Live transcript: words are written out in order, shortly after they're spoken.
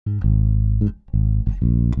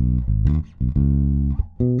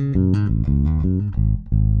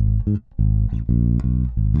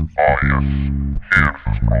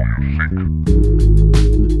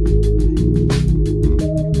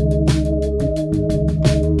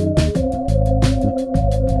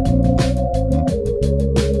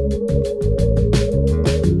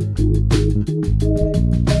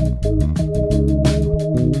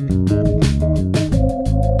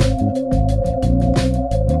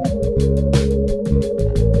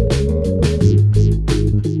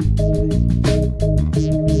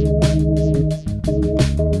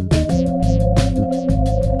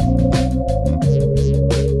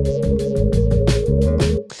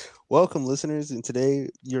listeners, and today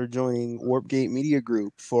you're joining WarpGate Media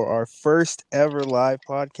Group for our first ever live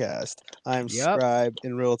podcast. I'm Scribe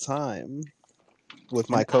in real time with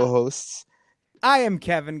my co-hosts. I am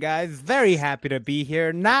Kevin, guys. Very happy to be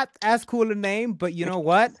here. Not as cool a name, but you know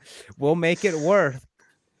what? We'll make it worth.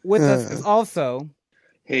 With us is also...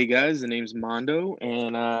 Hey, guys. The name's Mando,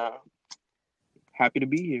 and happy to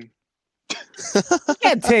be here. You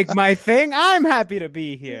can't take my thing. I'm happy to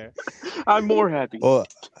be here. I'm more happy. Well,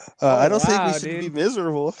 I don't think we should be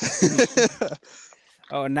miserable.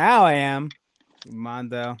 Oh, now I am.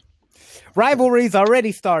 Mando. Rivalry's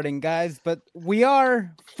already starting, guys, but we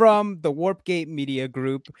are from the WarpGate Media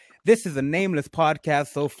Group. This is a nameless podcast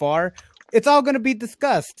so far. It's all going to be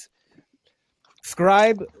discussed.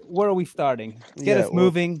 Scribe, where are we starting? Get us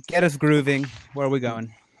moving, get us grooving. Where are we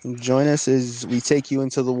going? Join us as we take you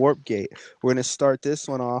into the Warp Gate. We're going to start this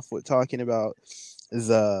one off with talking about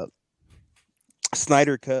the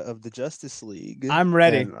Snyder cut of the Justice League. I'm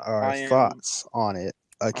ready. And our thoughts on it.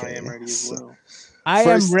 Okay. I am ready as well. I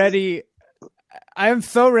am ready. I am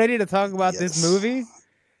so ready to talk about this movie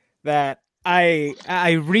that I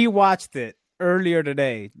rewatched it earlier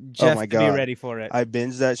today just to be ready for it. I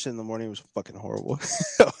binged that shit in the morning. It was fucking horrible.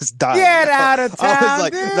 I was dying. Get out of town.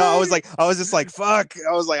 I was just like, fuck.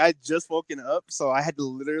 I was like, I just woken up, so I had to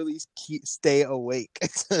literally stay awake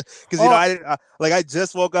because I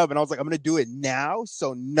just woke up and I was like, I'm gonna do it now,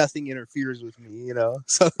 so nothing interferes with me,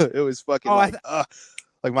 So it was fucking like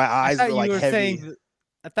my eyes were like heavy.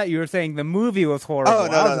 I thought you were saying the movie was horrible. Oh,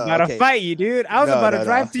 no, I was about to fight you, dude. I was about to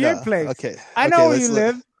drive to your place. Okay. I know where you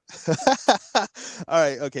live. All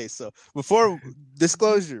right. Okay. So before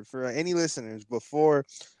disclosure for any listeners, before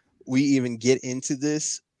we even get into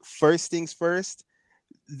this, first things first,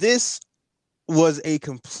 this was a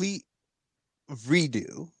complete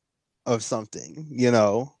redo of something,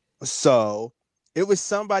 So it was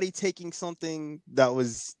somebody taking something that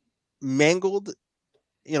was mangled,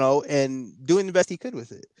 and doing the best he could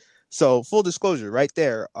with it. So full disclosure right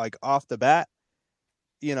there, like off the bat,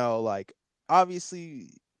 obviously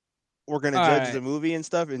we're going to judge the movie and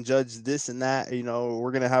stuff and judge this and that,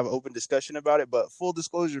 we're going to have open discussion about it, but full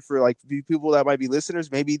disclosure for like people that might be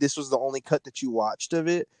listeners, maybe this was the only cut that you watched of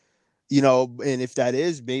it, and if that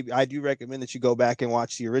is, maybe I do recommend that you go back and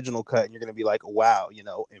watch the original cut and you're going to be like, wow,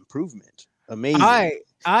 improvement. Amazing. I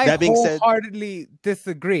wholeheartedly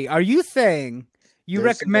disagree. Are you saying you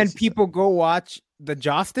recommend people go watch the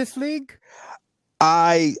Justice League?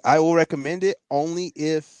 I will recommend it only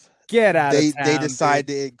if they decide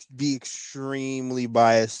to be extremely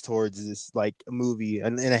biased towards this like movie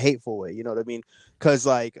in a hateful way. You know what I mean? Because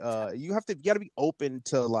you gotta be open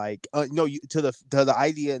to to the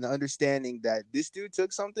idea and the understanding that this dude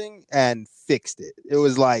took something and fixed it. It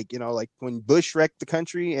was like when Bush wrecked the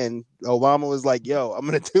country and Obama was like, "Yo, I'm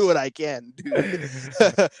gonna do what I can, dude.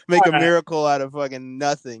 Make a miracle out of fucking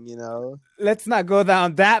nothing." Let's not go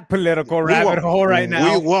down that political rabbit hole right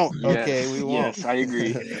now. We won't. Yes. Okay, we won't. Yes, I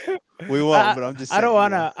agree. We won't, but I'm just saying. I don't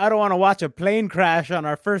want to watch a plane crash on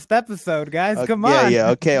our first episode, guys. Come on. Yeah,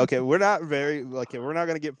 okay. We're not we're not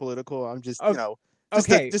going to get political. I'm just,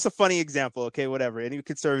 just a funny example, okay, whatever. Any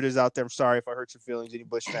conservatives out there, I'm sorry if I hurt your feelings. Any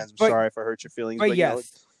Bush fans, I'm sorry if I hurt your feelings. But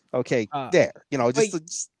yes.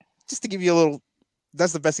 Just to give you a little,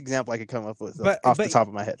 that's the best example I could come up with off the top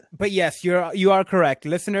of my head. But yes, you are correct.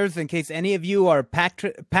 Listeners, in case any of you are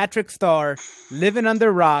Patrick Star, living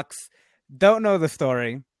under rocks, don't know the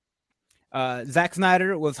story. Zack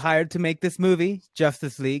Snyder was hired to make this movie,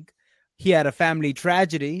 Justice League. He had a family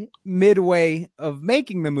tragedy midway of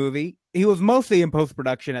making the movie. He was mostly in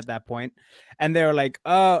post-production at that point. And they were like,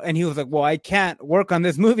 and he was like, well, I can't work on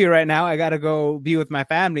this movie right now. I got to go be with my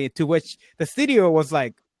family. To which the studio was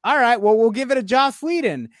like, all right, well, we'll give it to Joss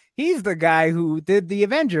Whedon. He's the guy who did the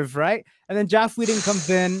Avengers, right? And then Joss Whedon comes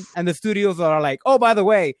in and the studios are like, oh, by the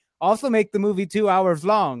way, also make the movie 2 hours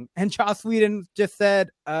long. And Joss Whedon just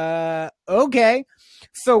said, okay.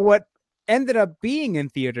 So what ended up being in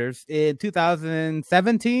theaters in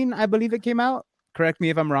 2017, I believe it came out. Correct me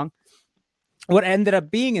if I'm wrong. What ended up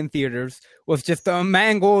being in theaters was just a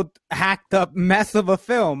mangled, hacked up mess of a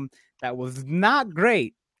film that was not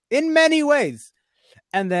great in many ways.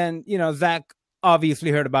 And then, Zack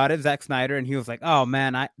obviously heard about it, Zack Snyder, and he was like, oh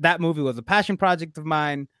man, that movie was a passion project of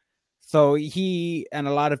mine. So he and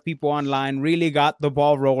a lot of people online really got the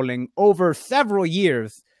ball rolling over several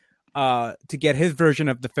years to get his version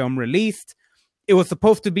of the film released. It was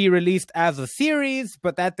supposed to be released as a series,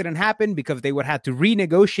 but that didn't happen because they would have to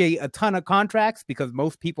renegotiate a ton of contracts because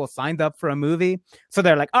most people signed up for a movie. So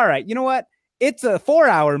they're like, all right, you know what? It's a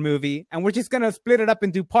 4-hour movie and we're just going to split it up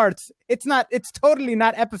into parts. It's totally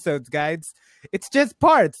not episodes, guys. It's just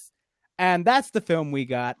parts. And that's the film we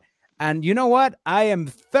got. And you know what? I am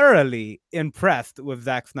thoroughly impressed with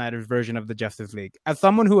Zack Snyder's version of the Justice League. As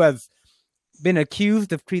someone who has been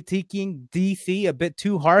accused of critiquing DC a bit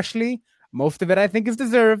too harshly, most of it I think is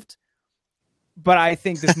deserved. But I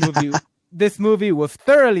think this movie was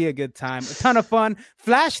thoroughly a good time, a ton of fun.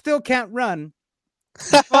 Flash still can't run.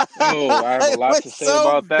 I have a lot to say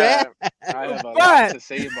about that.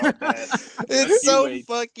 It's so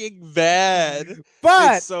fucking bad.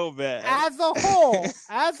 But it's so bad. As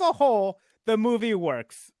a whole, the movie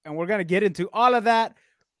works, and we're gonna get into all of that.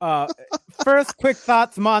 First, quick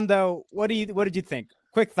thoughts, Mando. What did you think?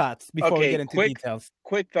 Quick thoughts before we get into details.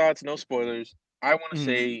 Quick thoughts, no spoilers. I want to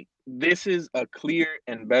say this is a clear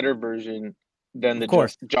and better version than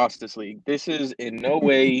the Justice League. This is in no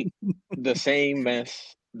way the same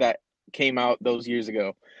mess that came out those years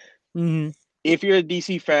ago. Mm-hmm. If you're a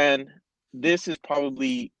DC fan, this is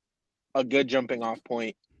probably a good jumping off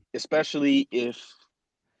point, especially if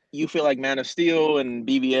you feel like Man of Steel and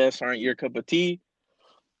BVS aren't your cup of tea.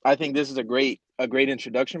 I think this is a great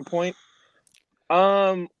introduction point.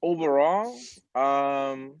 Overall,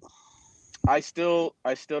 I still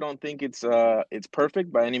don't think it's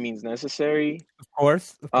perfect by any means necessary. Of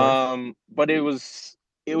course. But it was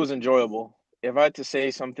enjoyable. If I had to say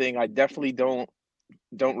something, I definitely don't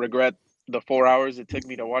regret the 4 hours it took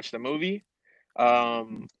me to watch the movie.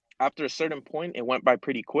 After a certain point, it went by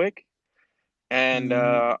pretty quick. And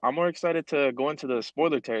I'm more excited to go into the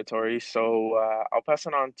spoiler territory. So I'll pass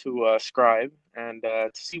it on to Scribe and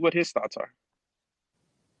to see what his thoughts are.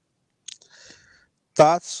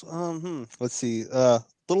 Thoughts? Let's see. Little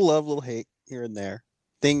love, little hate here and there.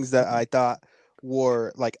 Things that I thought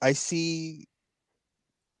were like I can see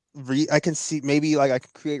maybe like I can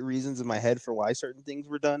create reasons in my head for why certain things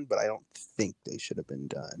were done, but I don't think they should have been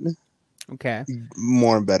done. Okay.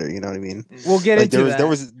 More and better, you know what I mean? We'll get into that. There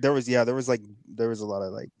was a lot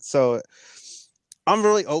of so I'm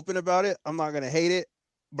really open about it. I'm not gonna hate it,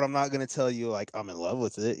 but I'm not gonna tell you like I'm in love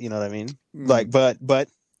with it. You know what I mean? Like, but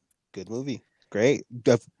good movie. Great.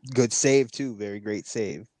 Good save too. Very great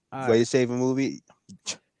save. Way to save a movie.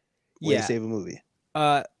 Way to save a movie.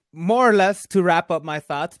 More or less to wrap up my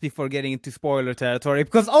thoughts before getting into spoiler territory,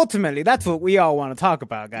 because ultimately that's what we all want to talk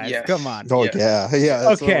about, guys. Yes. Come on. Oh yeah.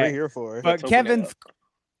 That's what we're here for. But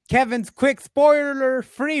Kevin's quick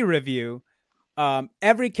spoiler-free review.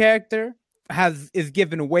 Every character is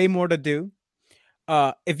given way more to do.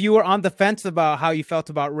 If you were on the fence about how you felt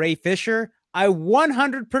about Ray Fisher, I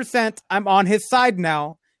 100% I'm on his side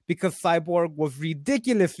now, because Cyborg was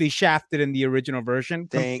ridiculously shafted in the original version.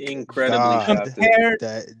 Incredibly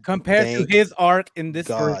shafted. Compared to his arc in this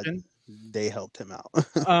version. They helped him out.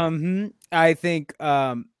 I think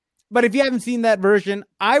but if you haven't seen that version,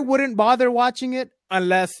 I wouldn't bother watching it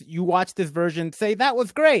unless you watch this version, say that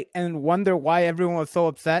was great, and wonder why everyone was so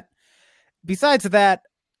upset. Besides that,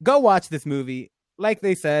 go watch this movie. Like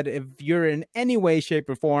they said, if you're in any way, shape,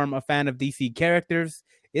 or form a fan of DC characters,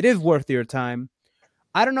 it is worth your time.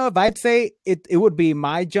 I don't know if I'd say it would be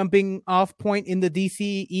my jumping off point in the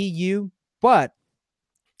DC EU, but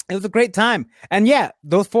it was a great time. And yeah,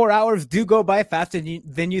 those 4 hours do go by faster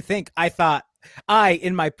than you think. I,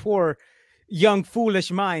 in my poor, young,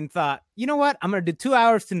 foolish mind, thought, you know what? I'm going to do 2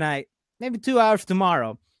 hours tonight, maybe 2 hours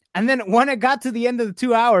tomorrow. And then when it got to the end of the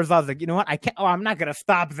 2 hours, I was like, you know what? I'm not going to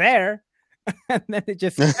stop there. And then it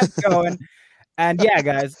just kept going. And yeah,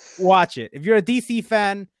 guys, watch it. If you're a DC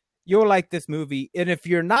fan, you'll like this movie. And if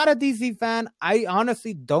you're not a DC fan, I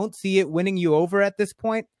honestly don't see it winning you over at this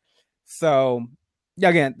point. So, yeah,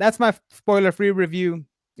 again, that's my spoiler-free review.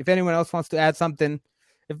 If anyone else wants to add something,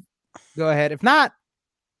 go ahead. If not,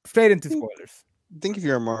 straight into spoilers. I think if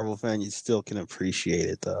you're a Marvel fan, you still can appreciate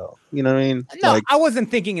it, though. You know what I mean? No, I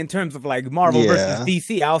wasn't thinking in terms of like Marvel versus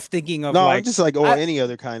DC. I was thinking of just like any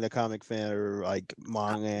other kind of comic fan or like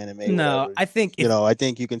manga anime. No, whatever. I think I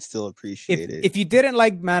think you can still appreciate it. If you didn't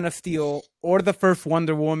like Man of Steel or the first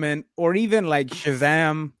Wonder Woman or even like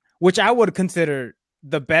Shazam, which I would consider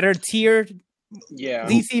the better tier. Yeah,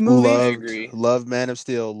 DC movies. Love Man of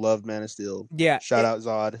Steel. Love Man of Steel. Yeah, shout out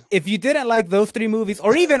Zod. If you didn't like those three movies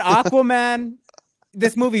or even Aquaman.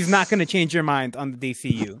 This movie's not going to change your mind on the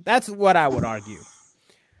DCU. That's what I would argue.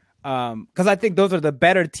 Because I think those are the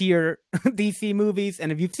better tier DC movies. And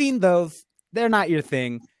if you've seen those, they're not your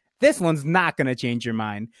thing. This one's not going to change your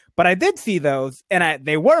mind. But I did see those, and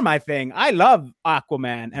they were my thing. I love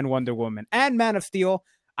Aquaman and Wonder Woman and Man of Steel.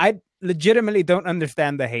 I legitimately don't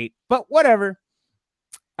understand the hate. But whatever.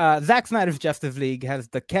 Zack Snyder's Justice League has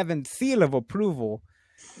the Kevin seal of approval.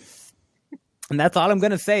 And that's all I'm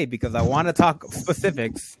going to say because I want to talk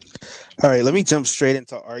specifics. All right, let me jump straight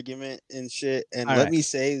into argument and shit. And let me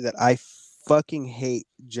say that I fucking hate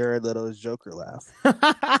Jared Leto's Joker laugh.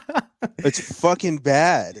 It's fucking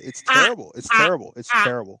bad. It's terrible. It's terrible. It's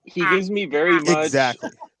terrible. He gives me very much...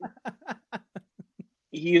 Exactly.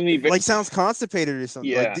 He gives me... like sounds constipated or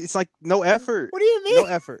something. Yeah. Like, it's like no effort. What do you mean? No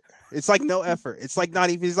effort. It's like no effort. It's like not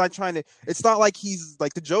even, he's not trying to, it's not like he's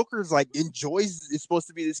like, the Joker's like enjoys, it's supposed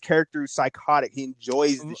to be this character who's psychotic. He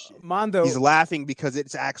enjoys this shit. Mando. He's laughing because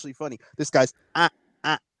it's actually funny. This guy's,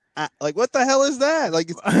 like, what the hell is that? Like,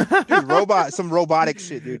 it's, dude, some robotic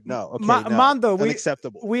shit, dude. No. Okay, no. Mando,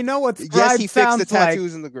 unacceptable. We know what Scribe yes, he fixed sounds the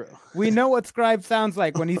tattoos like. in the grill. We know what Scribe sounds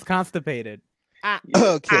like when he's constipated.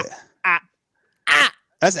 Okay.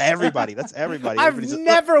 That's everybody. That's everybody. I've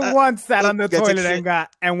never once sat on the toilet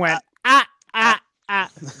and went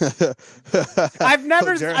I've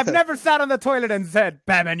never sat on the toilet and said,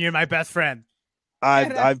 "Batman, you're my best friend."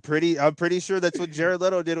 I'm pretty sure that's what Jared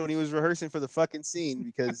Leto did when he was rehearsing for the fucking scene,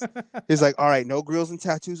 because he's like, all right, no grills and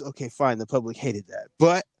tattoos. Okay, fine. The public hated that,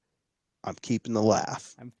 but I'm keeping the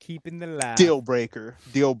laugh. I'm keeping the laugh. Deal breaker.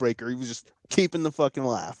 He was just keeping the fucking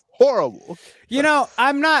laugh. Horrible. You know,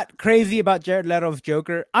 I'm not crazy about Jared Leto's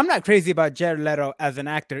Joker. I'm not crazy about Jared Leto as an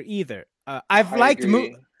actor either. I've liked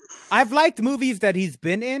movies that he's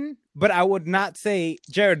been in, but I would not say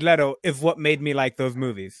Jared Leto is what made me like those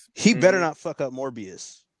movies. He better not fuck up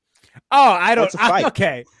Morbius. Oh, I don't. It's a fight.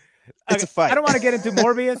 Okay. It's a fight. I don't want to get into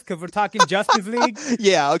Morbius because we're talking Justice League.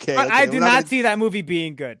 Yeah, okay. But I do not see that movie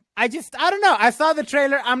being good. I don't know. I saw the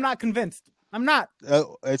trailer. I'm not convinced. I'm not.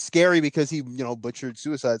 It's scary because he, butchered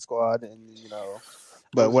Suicide Squad, and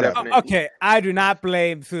but whatever. Okay, I do not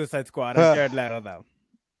blame Suicide Squad on Jared Leto though.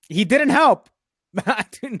 He didn't help. I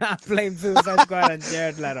do not blame Suicide Squad on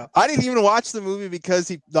Jared Leto. I didn't even watch the movie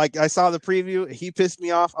because I saw the preview. He pissed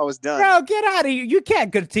me off. I was done. Bro, get out of here. You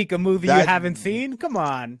can't critique a movie you haven't seen. Come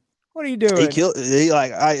on. What are you doing?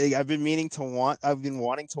 I've been wanting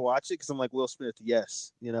to watch it because I'm like, Will Smith.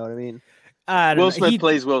 Yes. You know what I mean? Will Smith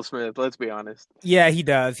plays Will Smith. Let's be honest. Yeah, he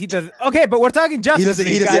does. He does. Okay, but we're talking Justice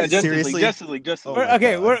League. Seriously. Justice League.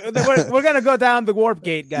 Okay, we're gonna go down the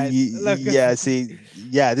WarpGate, guys.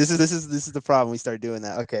 This is the problem. We start doing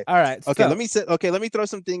that. Okay. All right. Okay. Let me throw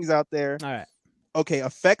some things out there. All right. Okay.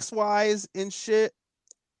 Effects wise and shit.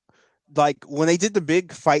 Like when they did the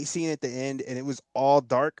big fight scene at the end and it was all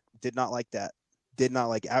dark, did not like that.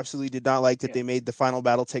 Absolutely did not like that. They made the final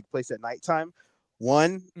battle take place at nighttime.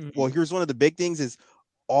 Well, here's one of the big things is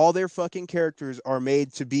all their fucking characters are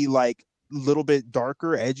made to be like a little bit darker,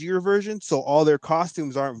 edgier versions. So all their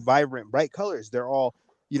costumes aren't vibrant, bright colors. They're all,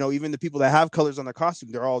 even the people that have colors on their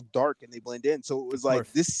costume, they're all dark and they blend in. So it was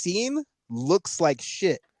like, this scene looks like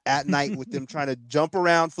shit at night with them trying to jump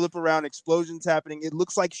around, flip around, explosions happening. It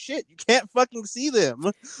looks like shit. You can't fucking see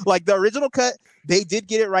them. Like the original cut, they did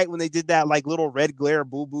get it right when they did that like little red glare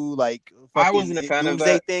boo-boo like I wasn't a fan of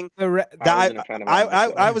that thing.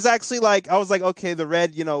 I was actually like, okay, the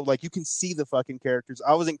red, like you can see the fucking characters.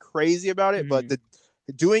 I wasn't crazy about it, but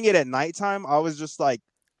doing it at nighttime, I was just like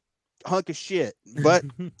hunk of shit. But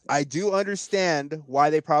I do understand why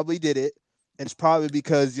they probably did it. And it's probably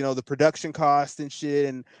because, the production cost and shit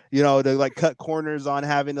and, to like cut corners on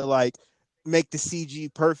having to like make the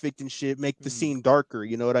CG perfect and shit, make the scene darker.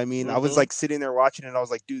 You know what I mean? I was like sitting there watching it and I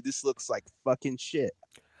was like, dude, this looks like fucking shit.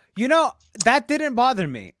 That didn't bother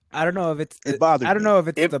me. I don't know if it's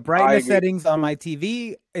the brightness settings on my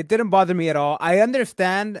TV. It didn't bother me at all. I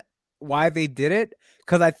understand why they did it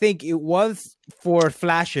because I think it was for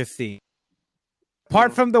Flash's scene.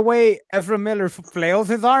 Apart from the way Ezra Miller flails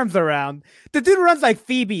his arms around, the dude runs like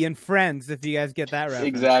Phoebe in Friends. If you guys get that reference.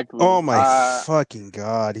 Exactly. Oh my fucking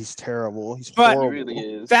god, he's terrible. He's horrible. He really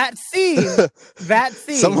is. That scene.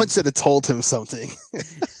 Someone should have told him something.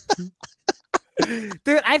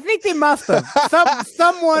 Dude, I think they must have.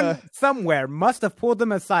 Someone somewhere must have pulled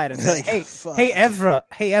them aside and said, "Hey, Ezra.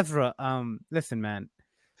 Listen, man,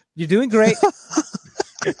 you're doing great."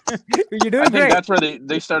 You're doing great. That's where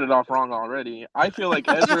they started off wrong already. I feel like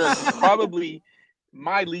Ezra is probably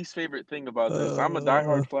my least favorite thing about this. I'm a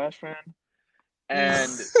diehard Flash fan,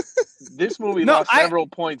 and this movie lost several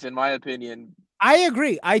points in my opinion. I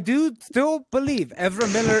agree. I do still believe Ezra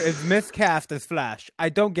Miller is miscast as Flash. I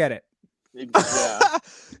don't get it. Yeah.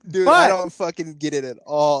 Dude, I don't fucking get it at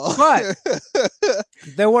all. But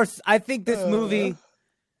I think this movie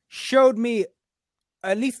showed me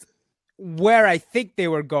at least where I think they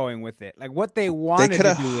were going with it, like what they wanted. They could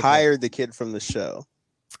have hired the kid from the show.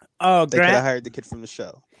 Oh, they could have hired the kid from the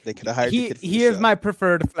show. They could have hired the kid from the show. He is my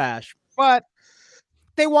preferred Flash, but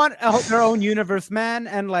they want their own universe, man.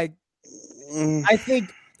 And like, I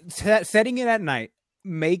think setting it at night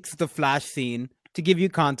makes the Flash scene, to give you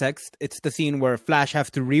context, it's the scene where Flash has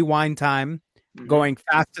to rewind time, going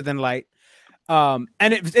faster than light. And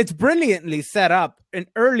it's brilliantly set up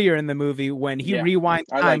earlier in the movie when he rewinds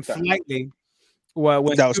time slightly. Well,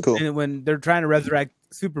 that was cool. When they're trying to resurrect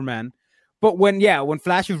Superman. But when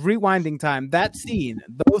Flash is rewinding time, that scene,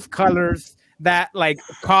 those colors, that like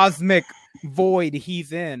cosmic void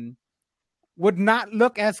he's in, would not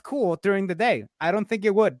look as cool during the day. I don't think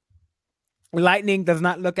it would. Lightning does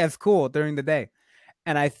not look as cool during the day.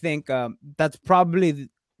 And I think that's probably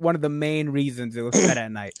one of the main reasons it was set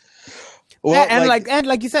at night. Well, and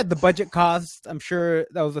like you said, the budget cost, I'm sure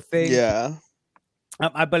that was a thing. Yeah.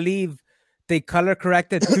 I believe they color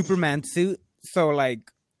corrected Superman's suit. So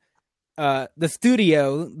like the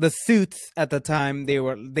studio, the suits at the time,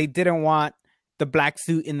 they didn't want the black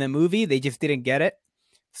suit in the movie. They just didn't get it.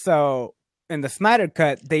 So in the Snyder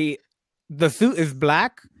cut, the suit is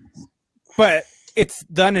black, but it's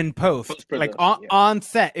done in post. Like on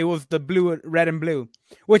set, it was the red and blue,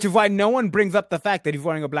 which is why no one brings up the fact that he's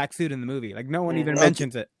wearing a black suit in the movie. Like no one even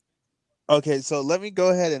mentions it. Okay, so let me go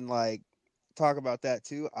ahead and like talk about that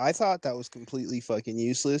too. I thought that was completely fucking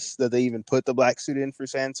useless that they even put the black suit in for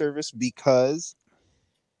fan service, because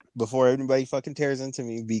before everybody fucking tears into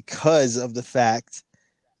me, because of the fact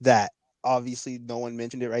that obviously no one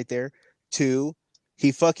mentioned it right there. 2,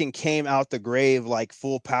 he fucking came out the grave like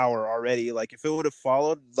full power already. Like if it would have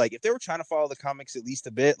followed, like if they were trying to follow the comics at least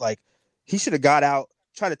a bit, like he should have got out,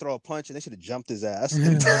 tried to throw a punch, and they should have jumped his ass.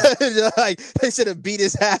 Like they should have beat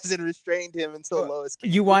his ass and restrained him until Lois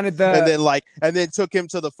came. You wanted and then took him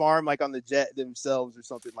to the farm like on the jet themselves or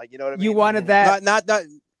something. Like, you know what I mean? You wanted that not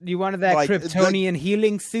you wanted that like, Kryptonian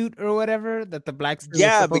healing suit or whatever that the black suit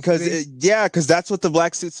because that's what the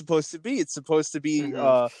black suit's supposed to be. It's supposed to be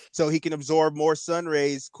so he can absorb more sun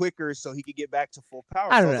rays quicker, so he could get back to full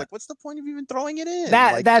power. I was like, what's the point of even throwing it in?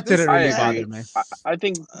 That didn't really bother me. I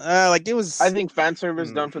think like it was. I think fan service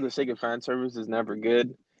done for the sake of fan service is never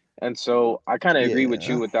good, and so I kind of agree with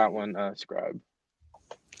you with that one, Scribe.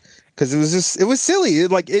 Because it was silly.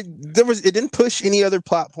 It didn't push any other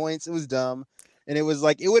plot points. It was dumb. And it was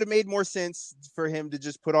like, it would have made more sense for him to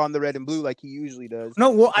just put on the red and blue like he usually does. No,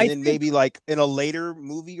 well, and then maybe like in a later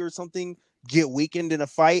movie or something, get weakened in a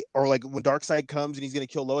fight, or like when Darkseid comes and he's gonna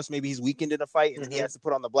kill Lois, maybe he's weakened in a fight and then he has to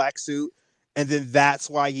put on the black suit, and then that's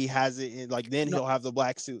why he has it in, like then he'll have the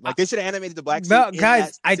black suit. Like they should have animated the black suit. No,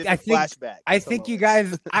 guys, I think flashback. I think you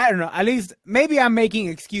guys, I don't know. At least maybe I'm making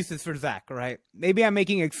excuses for Zack, right? Maybe I'm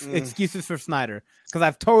making excuses for Snyder because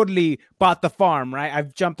I've totally bought the farm, right?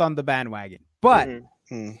 I've jumped on the bandwagon. But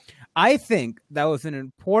I think that was an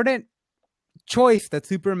important choice that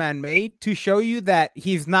Superman made to show you that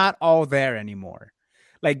he's not all there anymore.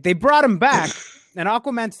 Like they brought him back, and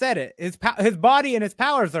Aquaman said it. His body and his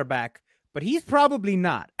powers are back, but he's probably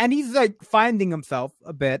not. And he's like finding himself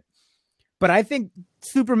a bit. But I think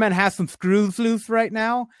Superman has some screws loose right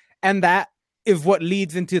now, and that is what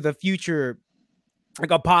leads into the future,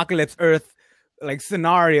 like apocalypse Earth like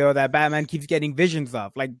scenario that Batman keeps getting visions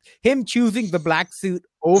of. Like him choosing the black suit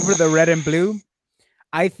over the red and blue,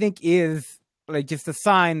 I think is like just a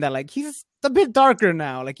sign that like he's a bit darker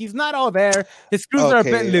now. Like he's not all there. His screws are a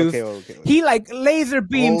bit loose. Okay. He like laser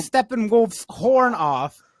beamed Steppenwolf's horn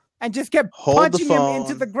off and just kept punching him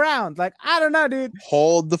into the ground. Like, I don't know, dude.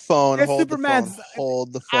 Hold the phone. Hold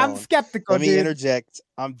the phone. I'm skeptical. Let me interject.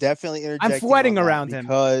 I'm definitely interjecting. I'm sweating around him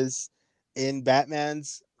because in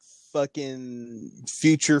Batman's fucking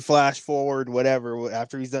future flash forward, whatever,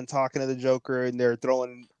 after he's done talking to the Joker and they're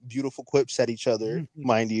throwing beautiful quips at each other,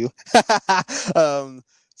 mind you,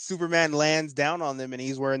 Superman lands down on them and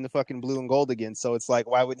he's wearing the fucking blue and gold again. So it's like,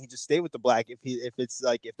 why wouldn't he just stay with the black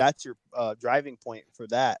if that's your driving point for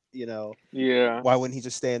that, you know? Yeah. Why wouldn't he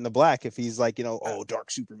just stay in the black if he's like, you know, dark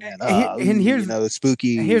Superman, and here's, you know,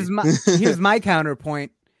 spooky. Here's my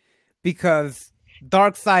counterpoint, because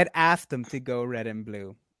Darkseid asked him to go red and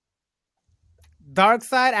blue.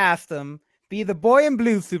 Darkseid asked him, be the boy in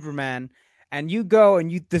blue Superman, and you go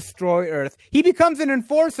and you destroy Earth. He becomes an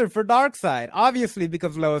enforcer for Darkseid, obviously,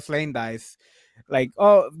 because Lois Lane dies. Like,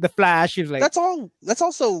 the Flash is like... That's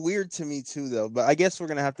also weird to me, too, though. But I guess we're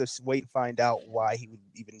going to have to wait and find out why he would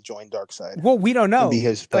even join Darkseid. Well, we don't know. And be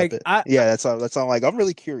his puppet. Like, that's all. Like, I'm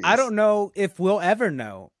really curious. I don't know if we'll ever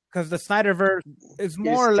know, because the Snyderverse is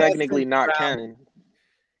more or less... technically not canon.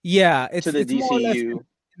 Yeah, it's to the it's DCU. More or less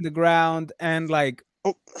in the ground, and like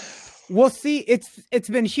we'll see. It's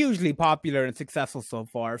been hugely popular and successful so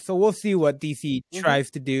far, so we'll see what DC tries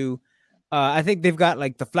to do. I think they've got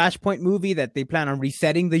like the Flashpoint movie that they plan on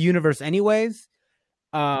resetting the universe anyways,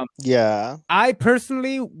 Yeah. I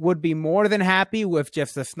personally would be more than happy with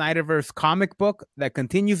just a Snyderverse comic book that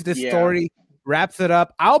continues this story, wraps it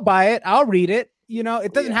up. I'll buy it. I'll read it. You know,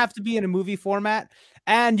 it doesn't have to be in a movie format,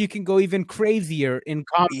 and you can go even crazier in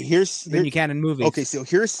comics than you can in movies. Okay, so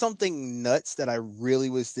here's something nuts that I really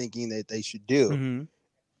was thinking that they should do. Mm-hmm.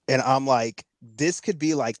 And I'm like, this could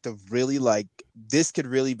be like this could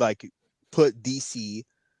really like put DC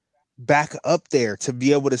back up there to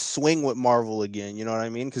be able to swing with Marvel again. You know what I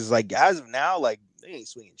mean? Because like as of now, like they ain't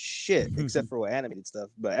swinging shit except for animated stuff.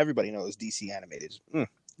 But everybody knows DC animated.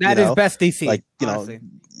 That is best DC. Like you honestly. Know,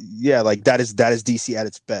 yeah, like that is DC at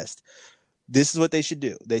its best. This is what they should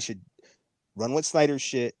do. They should run with Snyder's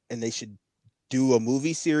shit, and they should do a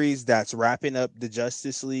movie series that's wrapping up the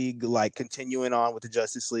Justice League, like continuing on with the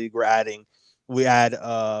Justice League. We add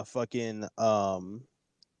fucking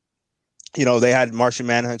you know, they had Martian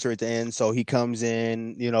Manhunter at the end, so he comes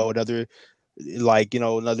in, you know, another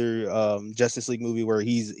Justice League movie where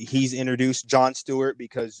he's introduced Jon Stewart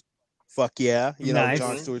because fuck yeah, you know,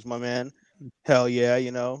 Jon Stewart's my man. Hell yeah,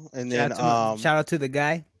 you know. And then shout out to the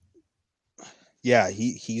guy. Yeah,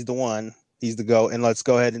 he's the one. He's the go. And let's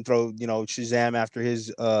go ahead and throw, you know, Shazam after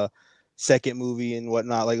his second movie and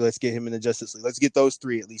whatnot. Like, let's get him in the Justice League. Let's get those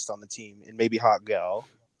three at least on the team, and maybe Hawk Gal,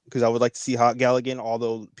 because I would like to see Hawk Gal again.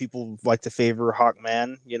 Although people like to favor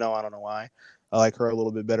Hawkman, you know, I don't know why. I like her a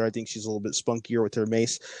little bit better. I think she's a little bit spunkier with her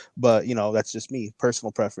mace, but you know, that's just me,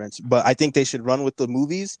 personal preference. But I think they should run with the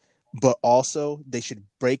movies, but also they should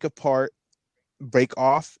break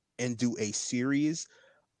off, and do a series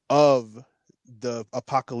of the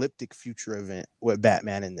apocalyptic future event with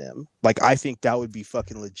Batman in them. Like, I think that would be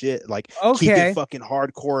fucking legit. Like, keep it fucking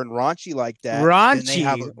hardcore and raunchy like that. Raunchy. They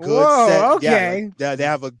have a good set. Okay. Yeah, like, they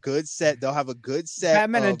have a good set. They'll have a good set.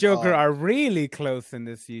 Batman and Joker are really close in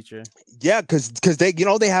this future. Yeah, because they, you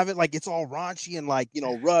know, they have it like it's all raunchy and like, you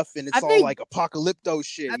know, rough, and it's all like apocalypto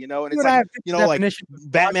shit, you know, and it's like, you know, like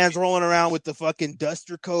Batman's rolling around with the fucking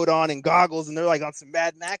duster coat on and goggles, and they're like on some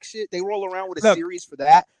Mad Max shit. They roll around with a series for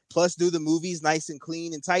that. Plus, do the movies nice and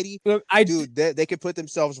clean and tidy. Look, they could put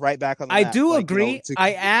themselves right back on the map. I do agree. You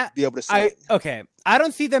know, be able to okay, I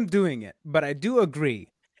don't see them doing it, but I do agree.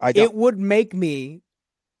 It would make me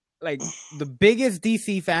like the biggest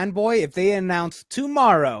DC fanboy if they announced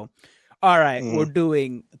tomorrow, all right, we're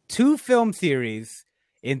doing 2 film series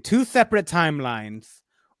in 2 separate timelines,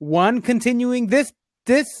 one continuing this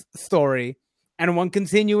story, and one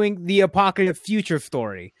continuing the apocalypse future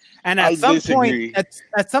story. And at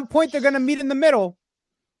some point, they're going to meet in the middle.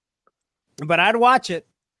 But I'd watch it.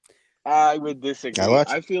 I would disagree.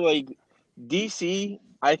 I feel like DC,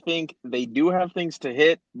 I think they do have things to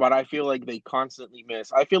hit, but I feel like they constantly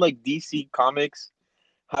miss. I feel like DC Comics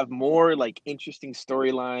have more like interesting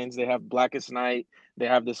storylines. They have Blackest Night. They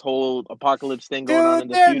have this whole apocalypse thing going on in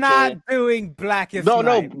the future. They're not doing Blackest Night.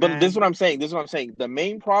 No, but this is what I'm saying. The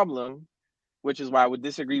main problem, which is why I would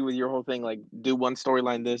disagree with your whole thing, like do one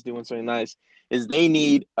storyline this, do one storyline nice, is they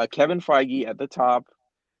need a Kevin Feige at the top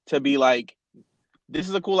to be like, this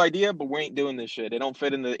is a cool idea, but we ain't doing this shit. They don't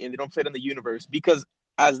fit in the universe. Because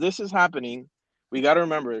as this is happening, we got to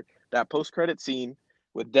remember that post-credit scene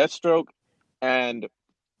with Deathstroke and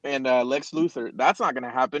Lex Luthor, that's not going to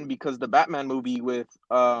happen because the Batman movie with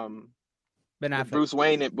Bruce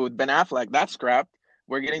Wayne with Ben Affleck, that's scrapped.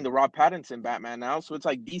 We're getting the Rob Pattinson Batman now, so it's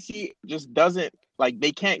like DC just doesn't, like,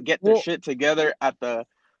 they can't get their shit together at the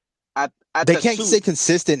they can't stay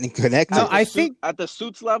consistent and connected. No, I think at the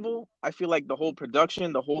Suits level, I feel like the whole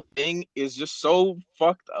production, the whole thing is just so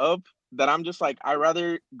fucked up that I'm just like, I'd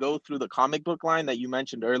rather go through the comic book line that you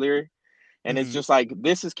mentioned earlier, and it's just like,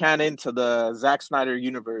 this is canon to the Zack Snyder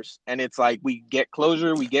universe, and it's like we get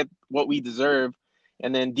closure, we get what we deserve.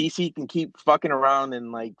 And then DC can keep fucking around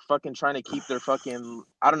and like fucking trying to keep their fucking,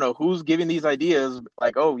 I don't know who's giving these ideas.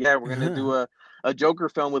 Like, oh yeah, we're going to do a Joker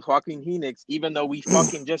film with Joaquin Phoenix, even though we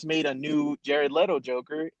fucking just made a new Jared Leto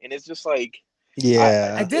Joker. And it's just like,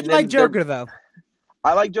 yeah, I did like Joker though.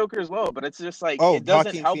 I like Joker as well, but it's just like, it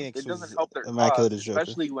doesn't help. It doesn't help their cause,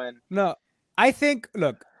 especially when. No, I think,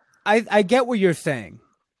 look, I get what you're saying,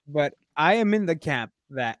 but I am in the camp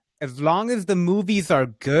that as long as the movies are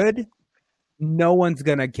good, no one's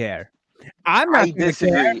gonna care. I'm not gonna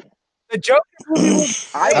care. The Joker movie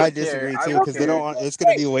I disagree too, because they don't want. It's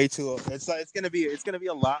gonna be way too. It's gonna be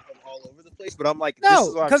a lot of all over the place. But I'm like, this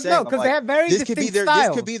is what I'm saying. Because they have very distinct styles.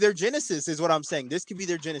 This could be their genesis, is what I'm saying. This could be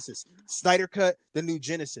their genesis. Snyder cut the new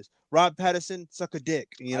genesis. Rob Pattinson, suck a dick.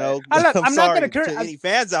 You know, I'm not going to any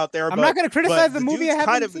fans out there. I'm not going to criticize the movie.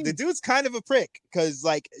 The dude's kind of a prick because,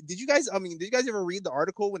 like, did you guys ever read the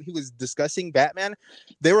article when he was discussing Batman?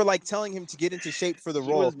 They were like telling him to get into shape for the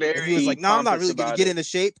role. And he was like, no, I'm not really going to get into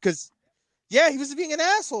shape because. Yeah, he was being an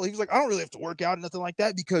asshole. He was like, I don't really have to work out and nothing like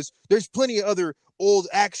that because there's plenty of other old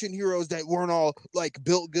action heroes that weren't all like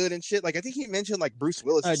built good and shit. Like I think he mentioned like Bruce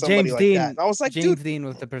Willis or somebody James Dean, like that. And I was like, James Dean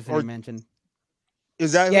was the person he mentioned.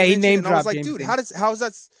 Is that he named dropped? I was like, James dude, Dean. how is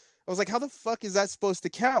that? I was like, how the fuck is that supposed to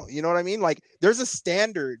count? You know what I mean? Like, there's a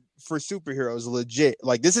standard for superheroes, legit.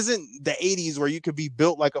 Like, this isn't the 80s where you could be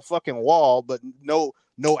built like a fucking wall, but no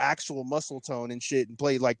actual muscle tone and shit, and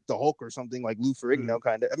play like the Hulk or something like Lou Ferrigno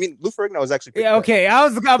kind of. I mean, Lou Ferrigno was actually pretty okay. I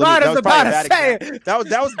was about to say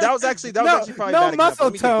that was actually probably no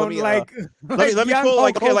muscle tone. Let me pull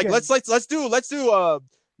like okay, like let's do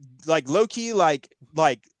like low key like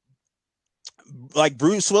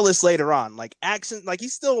Bruce Willis later on, like action, like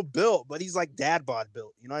he's still built, but he's like dad bod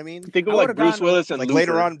built. You know what I mean? Think of like Bruce Willis and like Looper.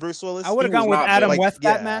 Later on, Bruce Willis. I would have gone with Adam West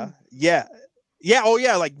Batman. Yeah. Oh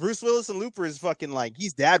yeah, like Bruce Willis and Looper is fucking like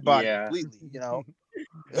he's dad bod completely. You know,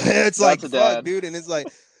 it's like fuck, dude, and it's like.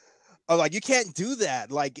 Oh, like you can't do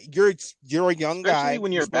that. Like you're a young guy. Especially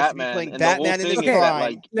when you're Batman. Playing and Batman the whole in thing his is prime. that,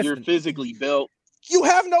 like, you're physically built. You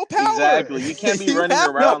have no power. Exactly. You can't be running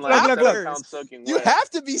around soaking wet. You have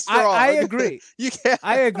to be strong. I agree. You can't.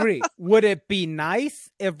 I agree. Would it be nice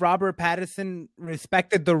if Robert Pattinson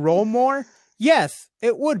respected the role more? Yes,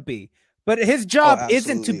 it would be. But his job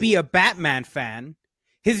isn't to be a Batman fan.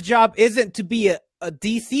 His job isn't to be a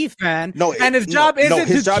DC fan. His job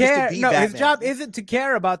isn't to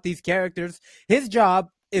care about these characters. His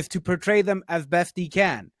job is to portray them as best he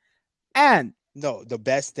can. And the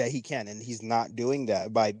best that he can, and he's not doing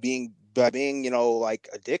that by being you know, like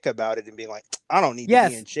a dick about it and being like, I don't need to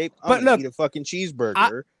be in shape. I'm gonna eat a fucking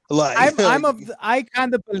cheeseburger. I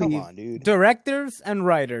kind of believe directors and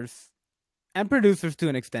writers and producers to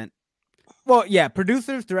an extent. Well, yeah,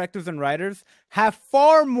 producers, directors, and writers have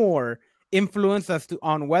far more influence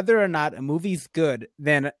on whether or not a movie's good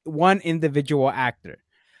than one individual actor.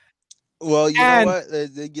 Well, you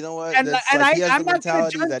know what? I'm not going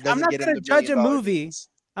to judge a movie.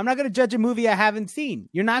 I'm not going to judge a movie I haven't seen.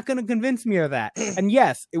 You're not going to convince me of that. And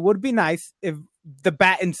yes, it would be nice if the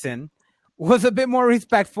Pattinson was a bit more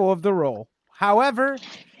respectful of the role. However,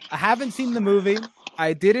 I haven't seen the movie.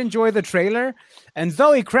 I did enjoy the trailer, and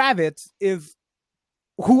Zoe Kravitz is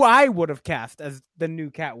who I would have cast as the new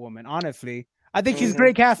Catwoman. Honestly, I think she's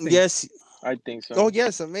great casting. Yes, I think so. Oh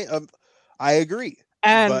yes, I agree.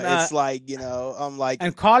 And but it's like, you know, I'm like,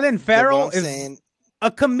 and Colin Farrell is a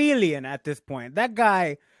chameleon at this point. That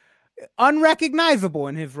guy, unrecognizable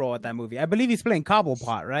in his role at that movie. I believe he's playing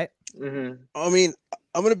Cobblepot, right? Mm-hmm. I mean,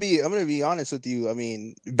 I'm gonna be honest with you. I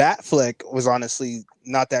mean, Batfleck was honestly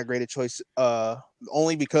not that great a choice.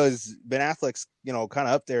 Only because Ben Affleck's, you know, kind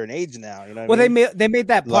of up there in age now. You know. Well, they made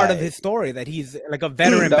that part of his story that he's like a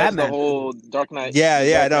veteran Batman. The whole Dark Knight.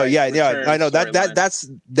 I know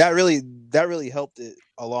that really helped it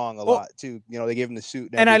along a lot too. You know, they gave him the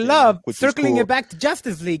suit, and I love circling it back to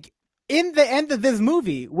Justice League. In the end of this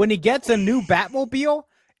movie, when he gets a new Batmobile,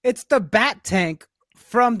 it's the Bat Tank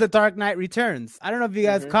from The Dark Knight Returns. I don't know if you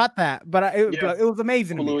guys caught that, but it was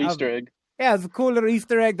amazing. Cool little Easter egg. Yeah, it's a cool little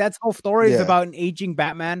Easter egg. That's whole story is about an aging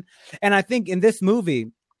Batman. And I think in this movie,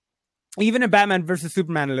 even in Batman versus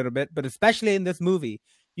Superman a little bit, but especially in this movie,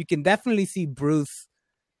 you can definitely see Bruce,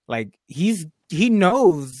 like he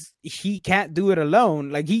knows he can't do it alone.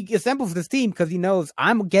 Like he assembles this team because he knows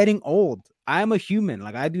I'm getting old. I'm a human.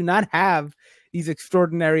 Like I do not have these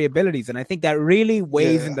extraordinary abilities. And I think that really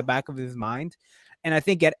weighs in the back of his mind. And I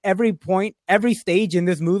think at every point, every stage in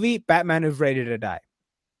this movie, Batman is ready to die.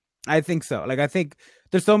 I think so. Like, I think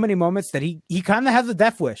there's so many moments that he kind of has a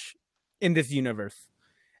death wish in this universe.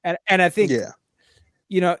 And I think,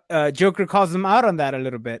 you know, Joker calls him out on that a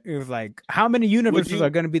little bit. It was like, how many universes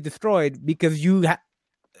are going to be destroyed because you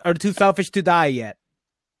are too selfish to die yet?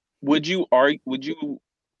 Would you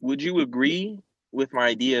agree with my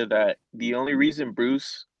idea that the only reason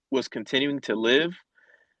Bruce was continuing to live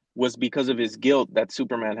was because of his guilt that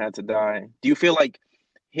Superman had to die? Do you feel like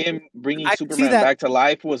him bringing Superman back to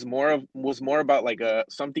life was more about like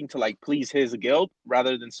something to like please his guilt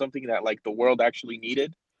rather than something that like the world actually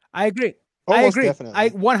needed? I agree. Definitely. I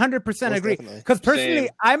 100% agree. Because personally,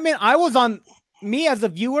 I mean, me as a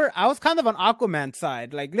viewer, I was kind of on Aquaman's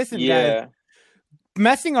side. Like, listen, guys,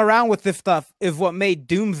 messing around with this stuff is what made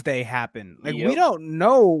Doomsday happen. Like, we don't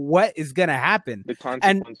know what is gonna happen. The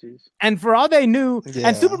consequences. And for all they knew,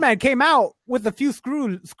 and Superman came out with a few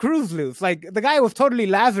screws loose. Like, the guy was totally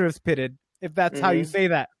Lazarus pitted, if that's how you say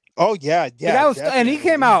that. Oh yeah. And he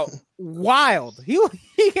came out wild. He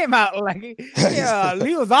came out like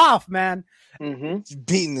he was off, man.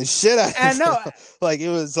 Beating the shit out. I know. Like, it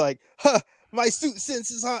was like, my suit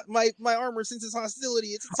senses my armor senses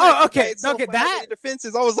hostility. Okay. That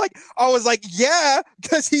defenses. I was like, yeah,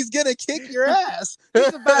 because he's gonna kick your ass.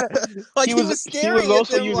 Like, he was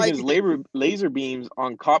also using his laser beams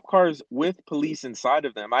on cop cars with police inside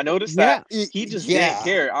of them. I noticed that he just didn't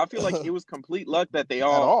care. I feel like it was complete luck that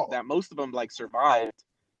that most of them like survived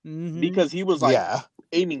because he was like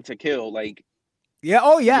aiming to kill. Like,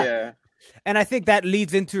 yeah. And I think that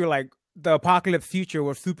leads into like the apocalypse future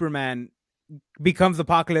where Superman becomes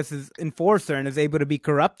Apocalypse's enforcer and is able to be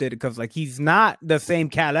corrupted because like he's not the same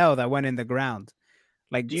Kal-El that went in the ground.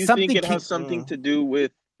 Like, do you think it has something to do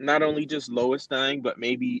with not only just Lois dying, but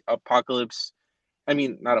maybe Darkseid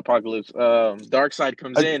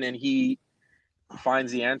comes in and he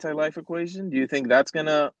finds the anti-life equation? Do you think that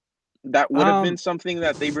would have been something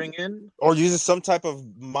that they bring in, or uses some type of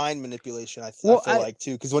mind manipulation? I feel like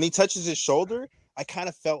too, because when he touches his shoulder, I kind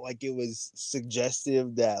of felt like it was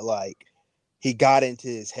suggestive that like he got into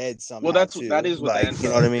his head somehow. Well, that is what like, you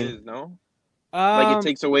know what I mean? Is, no, like it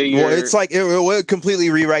takes away your. Well, it's like it completely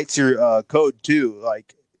rewrites your code too,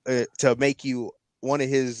 like to make you one of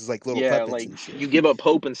his like little puppets. Like you give up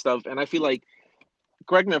hope and stuff. And I feel like,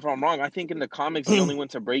 correct me if I'm wrong, I think in the comics the only one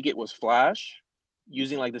to break it was Flash,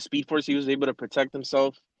 using like the Speed Force. He was able to protect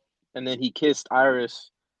himself, and then he kissed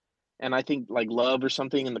Iris. And I think like love or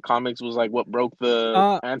something in the comics was like what broke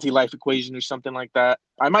the anti-life equation or something like that.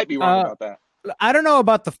 I might be wrong about that. I don't know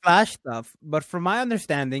about the Flash stuff, but from my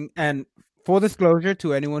understanding, and full disclosure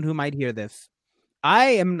to anyone who might hear this, I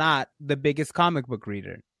am not the biggest comic book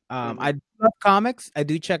reader. I love comics. I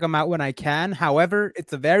do check them out when I can. However,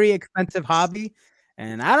 it's a very expensive hobby,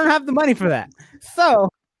 and I don't have the money for that. So,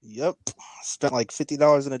 spent like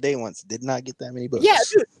 $50 in a day once. Did not get that many books. Yeah,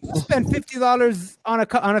 dude, spend $50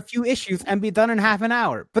 on a few issues and be done in half an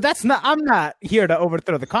hour. But I'm not here to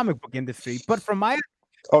overthrow the comic book industry. But from my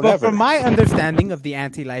understanding of the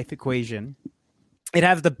anti-life equation, it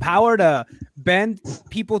has the power to bend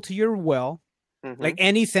people to your will, like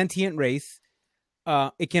any sentient race.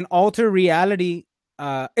 It can alter reality.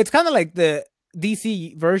 It's kind of like the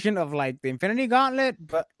DC version of like the Infinity Gauntlet,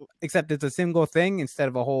 but except it's a single thing instead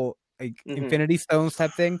of a whole like Infinity Stones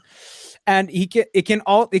type thing. And it can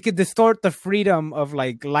distort the freedom of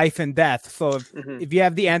like life and death. So if you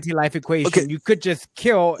have the anti-life equation, you could just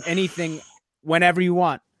kill anything whenever you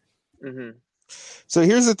want. So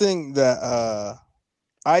here's the thing that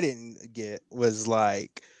I didn't get was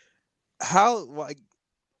like how like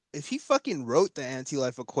if he fucking wrote the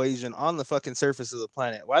anti-life equation on the fucking surface of the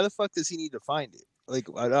planet, why the fuck does he need to find it? Like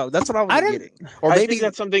that's what I was getting. Or maybe I think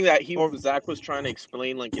that's something that Zack was trying to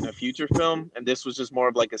explain, like in a future film, and this was just more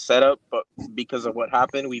of like a setup. But because of what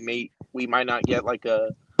happened, we might not get like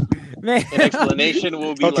an explanation.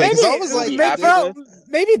 We'll be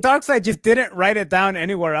maybe Darkseid just didn't write it down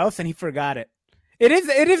anywhere else, and he forgot it. It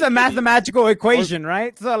is a mathematical equation,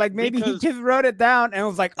 right? So like maybe he just wrote it down and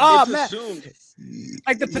was like, "Oh man."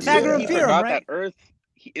 Like the Pythagorean theorem, right?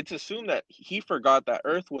 It's assumed that he forgot that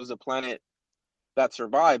Earth was a planet that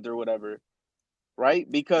survived or whatever,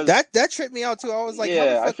 right? Because that tripped me out too. I was like,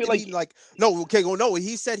 I feel like no.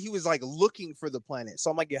 He said he was like looking for the planet, so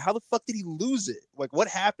I'm like, how the fuck did he lose it? Like, what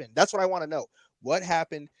happened? That's what I want to know. What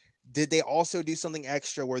happened? Did they also do something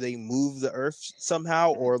extra where they moved the Earth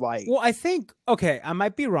somehow, or like? Well, I think I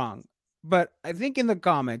might be wrong, but I think in the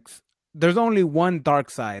comics, there's only one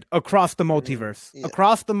Darkseid across the multiverse. Yeah.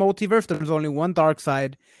 Across the multiverse, there's only one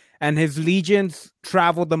Darkseid, and his legions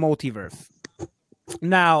traveled the multiverse.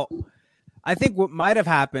 Now, I think what might have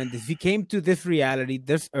happened is he came to this reality,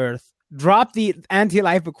 this Earth, dropped the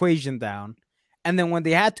anti-life equation down, and then when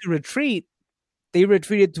they had to retreat, they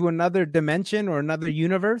retreated to another dimension or another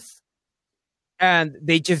universe, and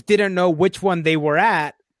they just didn't know which one they were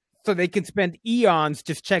at. So they can spend eons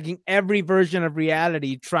just checking every version of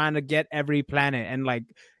reality, trying to get every planet. And like,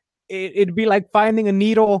 it'd be like finding a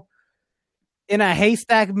needle in a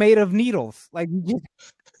haystack made of needles. Like,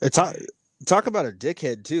 talk about a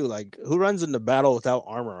dickhead too. Like, who runs into battle without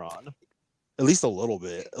armor on? At least a little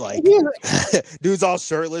bit. Like, dude's all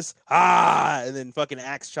shirtless. And then fucking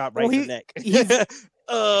axe chop right in the neck.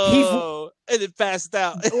 and then passed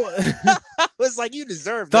out. I was like, you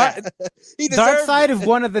deserve that. He deserved Darkseid is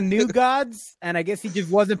one of the new gods, and I guess he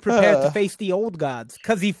just wasn't prepared to face the old gods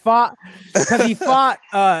because he fought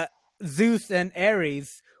Zeus and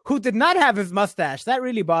Ares, who did not have his mustache. That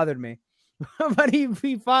really bothered me. But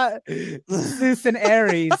he fought Zeus and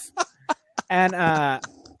Ares, and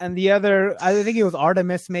the other, I think it was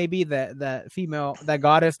Artemis, maybe the female, that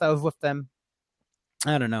goddess that was with them.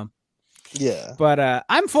 I don't know. Yeah, but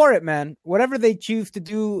I'm for it, man. Whatever they choose to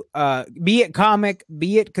do, be it comic,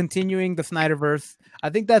 be it continuing the Snyderverse, I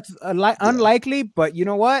think that's unlikely. But you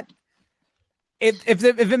know what? If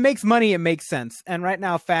it makes money, it makes sense. And right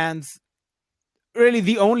now, fans, really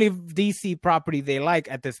the only DC property they like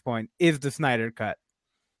at this point is the Snyder Cut.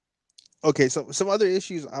 Okay, so some other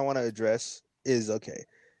issues I want to address is, okay,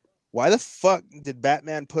 why the fuck did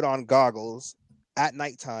Batman put on goggles at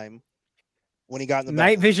nighttime when he got in the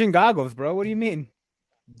night vision goggles, bro? What do you mean?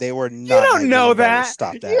 They were not. You don't know that.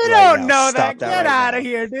 Stop that. You don't know that. Get out of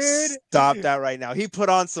here, dude. Stop that right now. He put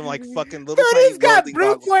on some like fucking little. Dude, he's got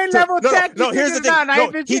Bruce Wayne level tech. No, here's the thing. No,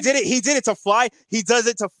 he did it. He did it to fly. He does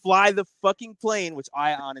it to fly the fucking plane, which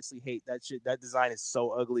I honestly hate. That shit. That design is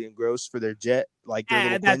so ugly and gross for their jet, like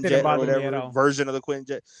their little Quinjet or whatever version of the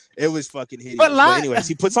Quinjet. It was fucking hideous. But anyways,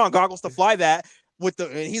 he puts on goggles to fly that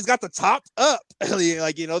and he's got the top up.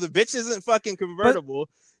 Like, you know, the bitch isn't fucking convertible.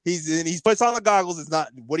 He puts on the goggles. It's not.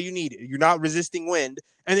 What do you need? You're not resisting wind.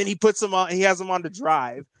 And then he puts them on. He has them on to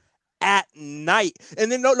drive at night.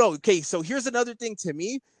 And then no. Okay, so here's another thing to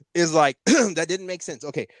me is like that didn't make sense.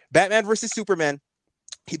 Okay, Batman versus Superman.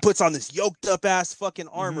 He puts on this yoked up ass fucking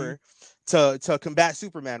armor to combat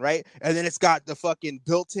Superman, right? And then it's got the fucking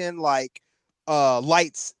built-in like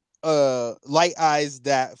light eyes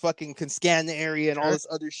that fucking can scan the area and all this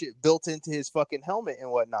other shit built into his fucking helmet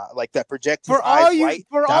and whatnot, like that project his eyes right.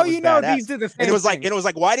 For all you know, these are the same. And it was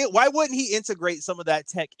like, why wouldn't he integrate some of that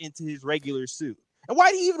tech into his regular suit? And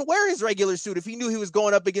why did he even wear his regular suit if he knew he was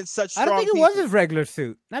going up against such strong people? I don't think it was his regular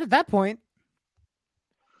suit. Not at that point.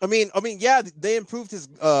 I mean, yeah, they improved his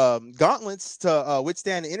gauntlets to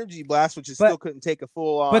withstand the energy blast, which still couldn't take a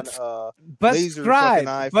full-on laser fucking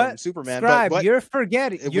eye from Superman. But you're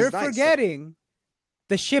forgetting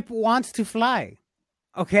the ship wants to fly.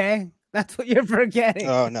 Okay, that's what you're forgetting.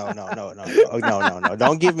 Oh no!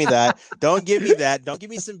 Don't give me that. Don't give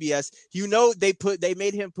me some BS. You know, they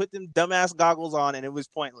made him put them dumbass goggles on, and it was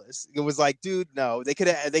pointless. It was like, dude, no, they could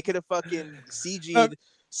have fucking CG'd.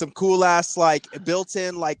 Some cool ass like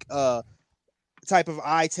built-in like type of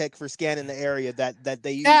eye tech for scanning the area that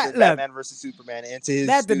they use in Batman versus Superman into his.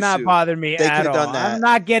 That did not bother me at all. Done that. I'm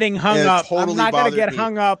not getting hung up. Totally I'm not gonna get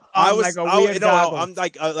hung up on like a weird goggle. I'm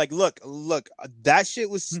like look, that shit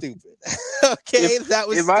was stupid. Okay, that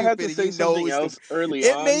was. If stupid. I had to say something else early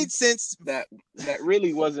on, it made sense. That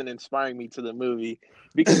really wasn't inspiring me to the movie,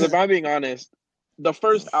 because if I'm being honest, the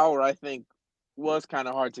first hour I think was kind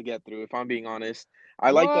of hard to get through. If I'm being honest. I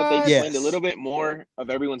like that they explained a little bit more of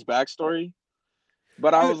everyone's backstory,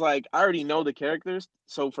 but I was like, I already know the characters,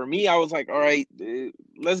 so for me, I was like, all right,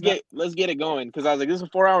 let's get it going, because I was like, this is a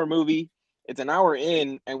 4-hour movie, it's an hour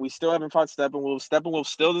in, and we still haven't fought Steppenwolf. Steppenwolf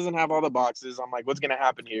still doesn't have all the boxes. I'm like, what's gonna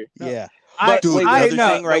happen here? Yeah,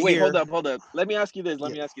 wait, hold up. Let me ask you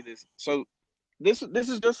this. So this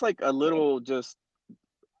is just like a little,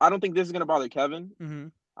 I don't think this is gonna bother Kevin. Mm-hmm.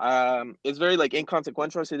 It's very like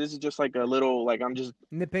inconsequential. So this is just like a little, like, I'm just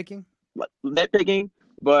nitpicking,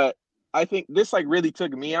 but I think this like really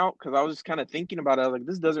took me out, because I was just kind of thinking about it. I was like,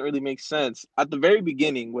 this doesn't really make sense. At the very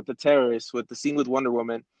beginning with the terrorists, with the scene with Wonder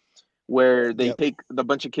Woman, where they take the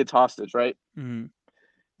bunch of kids hostage, right? Mm-hmm.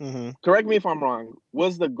 Mm-hmm. Correct me if I'm wrong.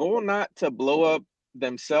 Was the goal not to blow up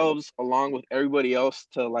themselves along with everybody else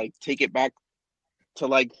to like take it back? To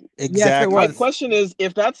like exactly. My question is,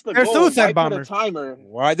 if that's the goal, suicide bombers. Put a timer?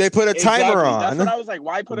 Why'd they put a timer on? That's what I was like.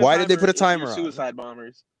 Why did they put a timer on? Suicide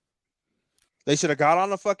bombers. They should have got on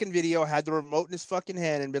a fucking video, had the remote in his fucking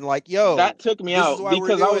hand, and been like, "Yo." That took me out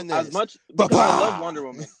because I love Wonder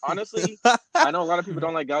Woman. Honestly, I know a lot of people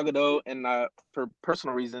don't like Gal Gadot, and for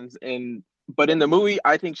personal reasons. But in the movie,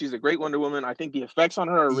 I think she's a great Wonder Woman. I think the effects on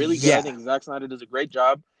her are really good. I think Zack Snyder does a great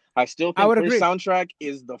job. I still think her soundtrack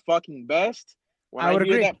is the fucking best. When I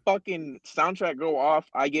hear that fucking soundtrack go off,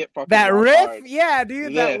 I get fucking that riff. Hard. Yeah,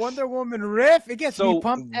 dude, that Wonder Woman riff. It gets me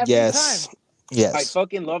pumped every time. Yes, I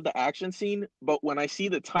fucking love the action scene, but when I see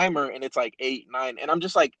the timer and it's like 8, 9, and I'm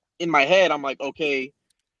just like in my head, I'm like, okay,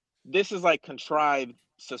 this is like contrived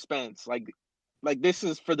suspense. Like this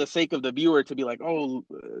is for the sake of the viewer to be like, oh,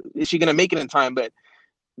 is she gonna make it in time? But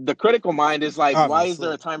the critical mind is like, why is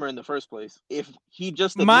there a timer in the first place? If he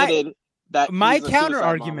just admitted that my counter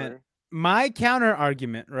argument. my counter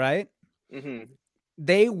argument, right? Mm-hmm.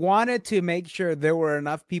 They wanted to make sure there were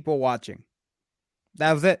enough people watching.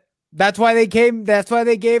 That was it. That's why they came. That's why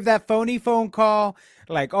they gave that phony phone call.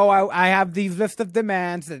 Like, oh, I have these list of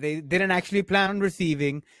demands that they didn't actually plan on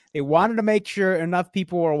receiving. They wanted to make sure enough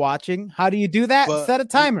people were watching. How do you do that? Set a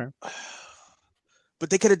timer. But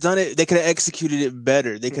they could have done it. They could have executed it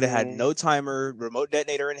better. They could have had no timer, remote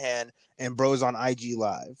detonator in hand, and bro's on IG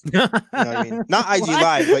Live. You know what I mean? Not IG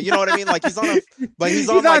Live, but you know what I mean. Like he's on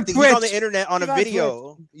the internet on a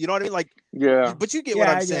video. You know what I mean? Like But you get what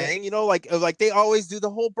I'm saying. You know, like they always do the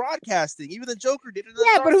whole broadcasting. Even the Joker did it.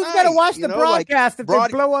 Yeah, but who's gonna watch the broadcast if they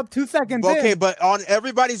blow up 2 seconds? Okay, but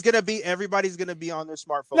everybody's gonna be on their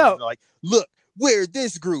smartphones. No. Like, look. We're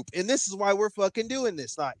this group, and this is why we're fucking doing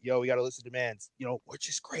this. Not, we got to listen to demands. We're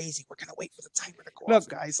just crazy. We're gonna wait for the timer to go off,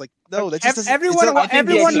 guys. Like, no, that's just everyone loves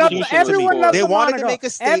they wanted to make a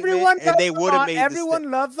statement, and they would have made. Everyone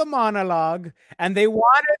loves the monologue, and they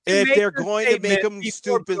wanted. If they're going to make them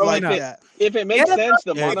stupid like that, if it makes sense,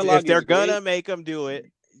 the monologue. If they're gonna make them do it,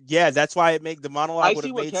 yeah, that's why the monologue would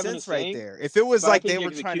have made sense right there. If it was like they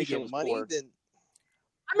were trying to get money, then.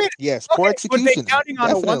 I mean, yes, poor execution. Were they counting on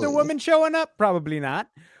a Wonder Woman showing up? Probably not.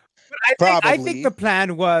 But I think the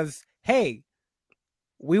plan was, hey,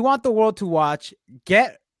 we want the world to watch.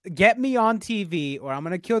 Get me on TV, or I'm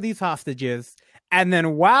gonna kill these hostages. And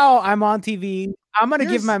then while I'm on TV, I'm gonna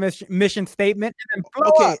give my mission statement. And then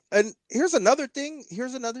blow up. And here's another thing.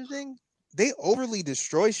 They overly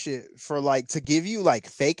destroy shit for to give you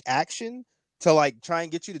fake action. To try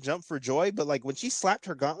and get you to jump for joy, but when she slapped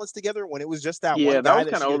her gauntlets together, when it was just that one guy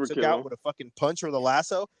that she took out with a fucking punch or the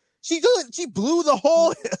lasso, she blew the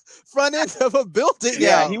whole front end of a building.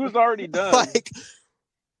 Yeah, he was already done.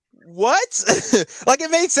 What?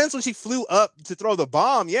 It made sense when she flew up to throw the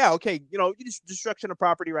bomb. Yeah, okay, destruction of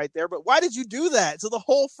property right there. But why did you do that to the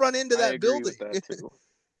whole front end of that building?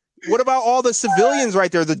 What about all the civilians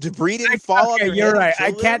right there? The debris didn't fall on their you're right.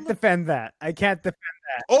 I can't defend that.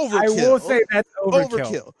 Overkill. I will say that's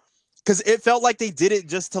overkill. Because it felt like they did it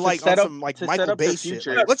just to on some Michael Bay shit.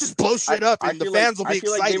 Let's just blow shit up and the fans will be excited. I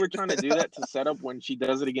feel like they were trying to do that to set up when she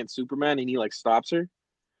does it against Superman and he stops her.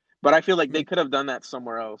 But I feel like they could have done that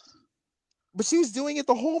somewhere else. But she was doing it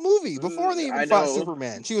the whole movie before they even fought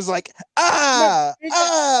Superman. She was like,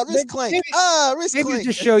 wrist clank, wrist clank. Maybe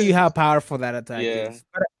just show you how powerful that attack is.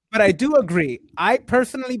 But I do agree. I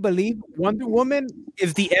personally believe Wonder Woman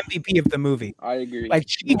is the MVP of the movie. I agree.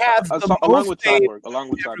 She has along with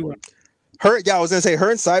Cyborg. Her, I was gonna say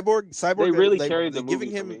her and Cyborg. They really carried the movie.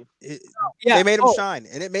 Giving him, they made him shine,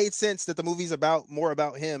 and it made sense that the movie's more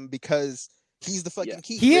about him because he's the fucking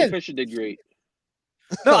key. Ray Fisher did great.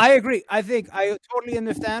 No, I agree. I think I totally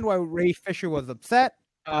understand why Ray Fisher was upset.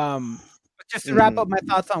 But just to wrap up my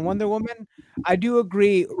thoughts on Wonder Woman, I do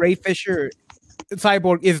agree. Ray Fisher.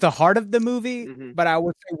 Cyborg is the heart of the movie, but I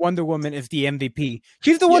would say Wonder Woman is the MVP.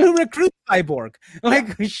 She's the one who recruits Cyborg.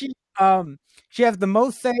 She has the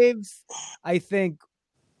most saves. I think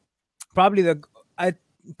probably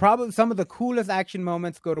some of the coolest action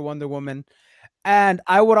moments go to Wonder Woman. And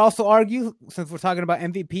I would also argue, since we're talking about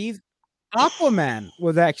MVPs, Aquaman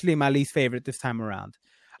was actually my least favorite this time around.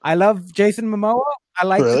 I love Jason Momoa. I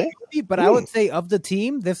like the movie, but I would say of the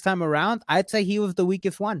team this time around, I'd say he was the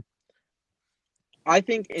weakest one. I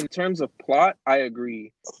think in terms of plot, I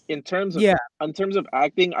agree. In terms of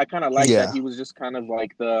acting, I kind of like that he was just kind of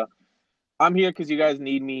I'm here because you guys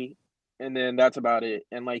need me, and then that's about it.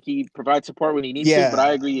 And he provides support when he needs to. But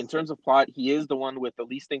I agree in terms of plot, he is the one with the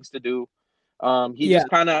least things to do. Just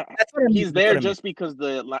kind of he's there just because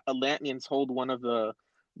the Atlanteans hold one of the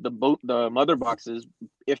mother boxes.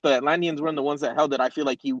 If the Atlanteans weren't the ones that held it, I feel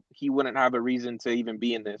like he wouldn't have a reason to even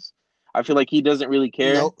be in this. I feel like he doesn't really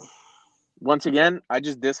care. Nope. Once again, I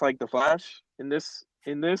just dislike the Flash in this,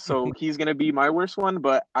 so he's gonna be my worst one.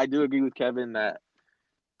 But I do agree with Kevin that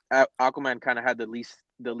Aquaman kind of had the least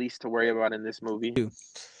to worry about in this movie.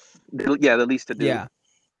 The least to do. Yeah.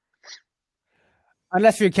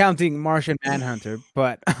 Unless you're counting Martian Manhunter,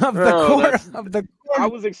 but of the core, I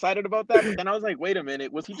was excited about that, but then I was like, wait a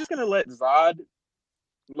minute, was he just gonna let Zod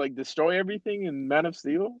destroy everything in Man of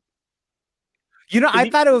Steel? I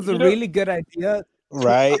thought it was a really good idea.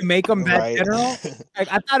 Right, to make him that general. I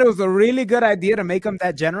thought it was a really good idea to make him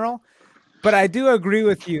that general, but I do agree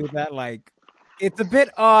with you that it's a bit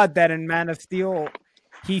odd that in Man of Steel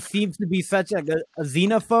he seems to be such a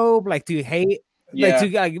xenophobe, to hate,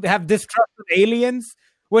 to have distrust of aliens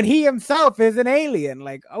when he himself is an alien.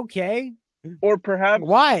 Okay, or perhaps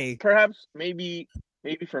why? Perhaps maybe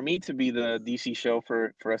for me to be the DC show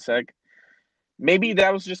for a sec, maybe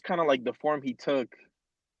that was just kind of the form he took.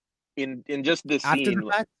 In just this scene,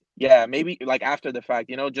 Yeah, maybe like after the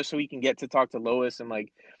fact, just so he can get to talk to Lois, and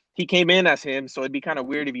like he came in as him, so it'd be kind of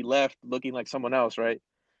weird if he left looking like someone else, right?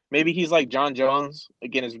 Maybe he's like John Jones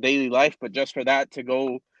again, his daily life, but just for that to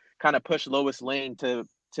go kind of push Lois Lane to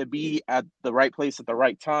be at the right place at the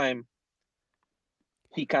right time,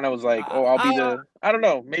 he kind of was like, "Oh, I'll be the." I don't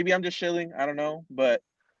know. Maybe I'm just shilling. I don't know, but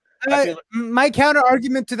I feel my counter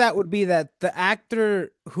argument to that would be that the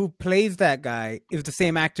actor who plays that guy is the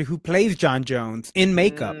same actor who plays John Jones in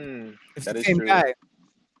makeup. It's the same guy.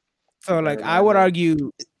 So, like, I would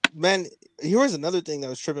argue, man. Here's another thing that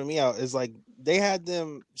was tripping me out is like they had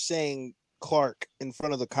them saying Clark in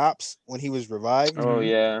front of the cops when he was revived. Oh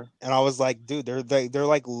yeah, and I was like, dude, they're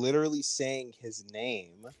like literally saying his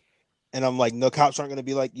name, and I'm like, no, cops aren't gonna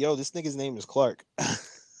be like, yo, this nigga's name is Clark.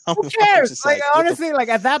 Who cares? Like honestly, like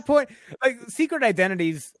at that point, like secret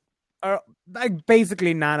identities are like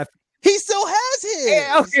basically not a. He still has his.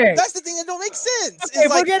 Yeah, okay, that's the thing that don't make sense. Okay, it's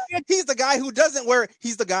like he's the guy who doesn't wear.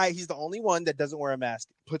 He's the only one that doesn't wear a mask.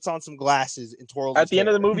 Puts on some glasses and twirls. At the end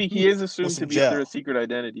of the movie, he is assumed to be under a secret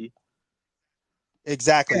identity.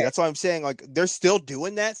 Exactly. Okay. That's why I'm saying like they're still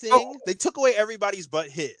doing that thing. Oh. They took away everybody's but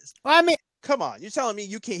his. Well, I mean, come on, you're telling me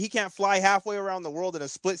he can't fly halfway around the world in a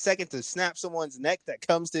split second to snap someone's neck that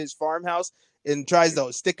comes to his farmhouse and tries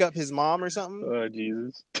to stick up his mom or something? Oh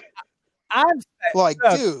Jesus. I'm like,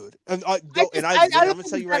 dude, and I'm gonna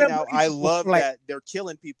tell you right now, I love that they're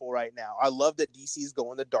killing people right now. I love that DC's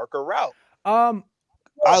going the darker route. I'm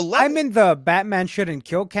in the Batman shouldn't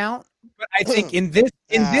kill count, but I think in this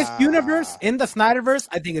universe, in the Snyderverse,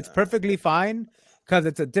 I think it's perfectly fine because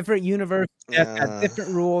it's a different universe, that's got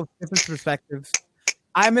different rules, different perspectives.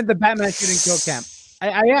 I'm in the Batman shouldn't kill camp. I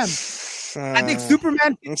am. I think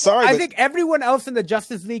Superman. I'm sorry. I think everyone else in the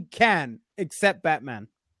Justice League can except Batman.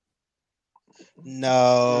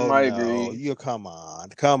 No, I agree. You come on.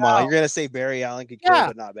 You're gonna say Barry Allen could kill,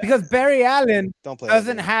 but not Batman. Because Barry Allen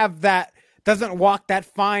doesn't walk that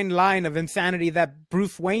fine line of insanity that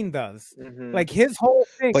Bruce Wayne does. Mm-hmm. Like his whole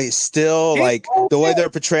thing. But still, like the way they're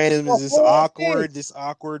portraying him is this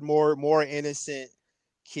awkward, more innocent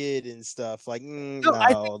kid and stuff. Like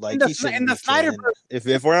like he shouldn't. In the Snyderverse,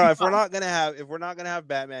 if we're not gonna have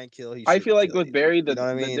Batman kill, I feel like with Barry, the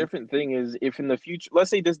different thing is if in the future, let's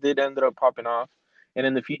say this did end up popping off, and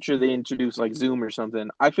in the future they introduce like Zoom or something,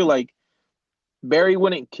 I feel like Barry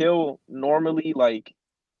wouldn't kill normally like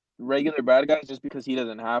regular bad guys just because he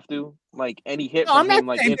doesn't have to. Like any hit from him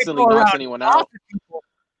like instantly knocks anyone out.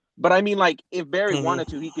 But I mean, like if Barry wanted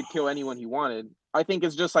to, he could kill anyone he wanted. I think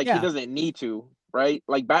it's just like he doesn't need to. Right,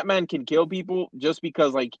 like Batman can kill people just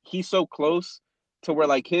because like he's so close to where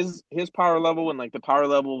like his power level and like the power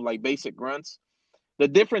level of, like basic grunts, the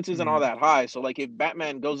difference isn't all that high. So like if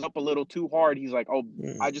Batman goes up a little too hard, he's like, oh,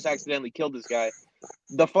 I just accidentally killed this guy.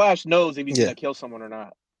 The Flash knows if he's gonna kill someone or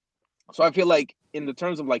not. So I feel like in the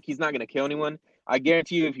terms of like he's not gonna kill anyone. I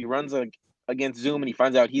guarantee you, if he runs like against Zoom and he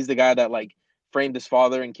finds out he's the guy that like framed his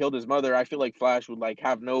father and killed his mother, I feel like Flash would like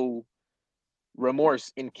have no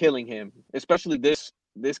remorse in killing him, especially this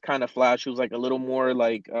kind of Flash who's like a little more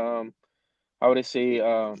like how would I say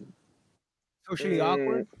socially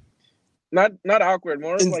awkward, not awkward,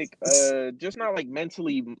 more like just not like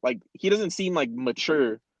mentally, like he doesn't seem like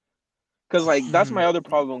mature, because like that's my other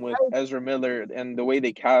problem with Ezra Miller and the way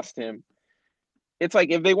they cast him. It's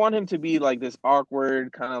like if they want him to be like this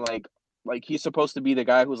awkward kind of like he's supposed to be the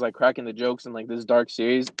guy who's like cracking the jokes in like this dark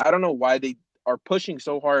series, I don't know why they are pushing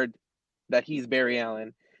so hard that he's Barry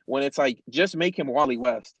Allen when it's like just make him Wally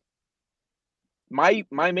West. My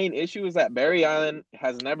main issue is that Barry Allen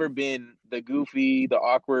has never been the goofy, the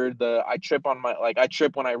awkward, the I trip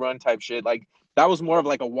when I run type shit. Like that was more of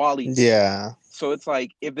like a Wally. Yeah. So it's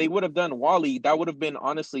like if they would have done Wally, that would have been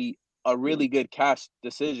honestly a really good cast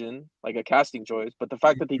decision, like a casting choice. But the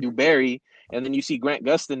fact that they do Barry and then you see Grant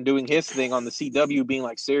Gustin doing his thing on the CW being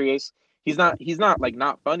like serious. He's not like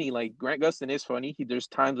not funny. Like Grant Gustin is funny. There's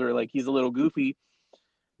times where like he's a little goofy,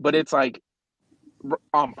 but it's like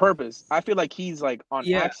on purpose. I feel like he's like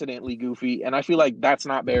accidentally goofy, and I feel like that's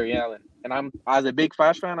not Barry Allen. And I'm as a big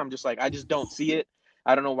Flash fan, I'm just like I just don't see it.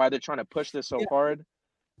 I don't know why they're trying to push this so hard.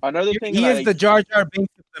 Another thing he is the Jar Jar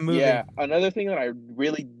Binks of the movie. Yeah, another thing that I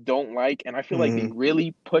really don't like, and I feel like they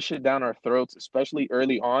really push it down our throats, especially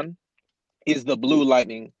early on, is the blue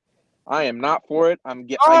lightning. I am not for it. I was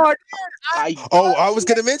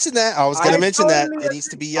going to mention that. It needs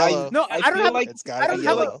to be yellow. I feel like it's got to be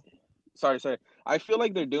yellow. Sorry. I feel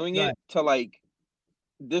like they're doing it to like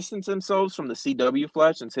distance themselves from the CW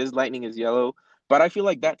Flash since his lightning is yellow. But I feel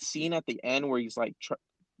like that scene at the end where he's like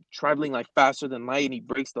traveling like faster than light and he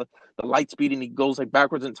breaks the light speed and he goes like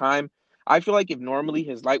backwards in time. I feel like if normally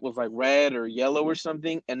his light was like red or yellow or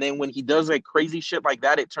something, and then when he does like crazy shit like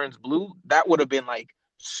that, it turns blue, that would have been like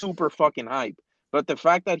super fucking hype. But the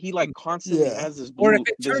fact that he like constantly has this blue, or if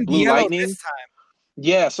it turned yellow lightning this time.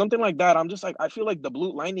 Yeah, something like that. I'm just like, I feel like the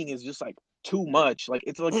blue lightning is just like too much. Like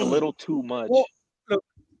it's like a little too much. Well, look,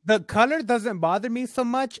 the color doesn't bother me so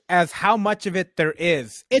much as how much of it there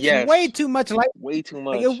is. It's way too much light. Way too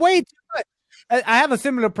much. Like, it's way too much. I have a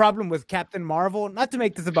similar problem with Captain Marvel. Not to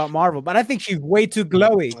make this about Marvel, but I think she's way too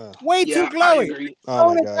glowy. Way too glowy.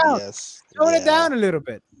 Oh my God, yes. Tone it down a little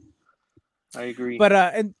bit. I agree. But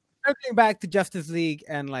and circling back to Justice League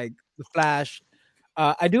and like the Flash,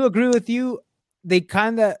 I do agree with you. They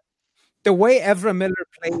the way Ezra Miller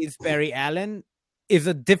plays Barry Allen is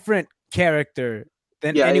a different character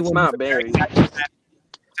than anyone. It's not Barry.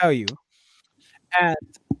 Tell you. And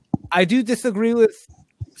I do disagree with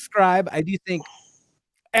Scribe. I think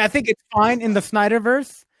it's fine in the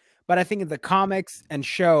Snyderverse, but I think in the comics and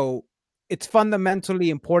show, it's fundamentally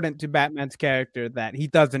important to Batman's character that he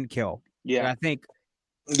doesn't kill. Yeah, and I think.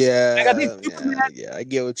 Yeah, I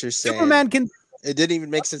get what you're saying. Superman can. It didn't even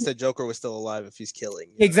make sense that Joker was still alive if he's killing.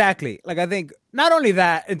 Exactly. Like, I think not only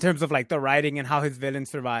that in terms of like the writing and how his villains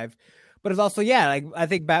survive, but it's also, like, I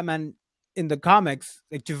think Batman in the comics,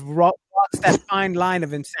 like, just walks that fine line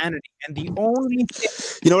of insanity. And the only thing...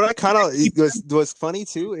 You know what I kind of was funny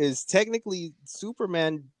too is technically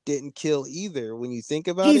Superman didn't kill either when you think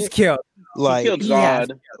about it. He's killed. Like, he killed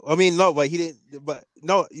God. I mean, no, but he didn't. But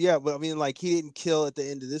no, yeah, but I mean, like, he didn't kill at the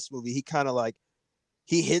end of this movie. He kind of like.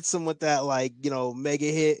 He hits him with that, like, mega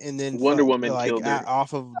hit, and then Wonder Woman like killed her.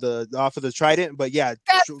 off of the Trident. But yeah,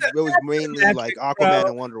 it was mainly like Aquaman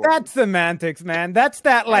and Wonder Woman. That's semantics, man. That's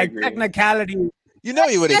that like technicality. He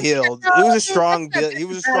would have healed. He was a strong being,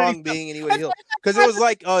 and he would have healed. Because it was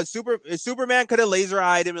like Superman could have laser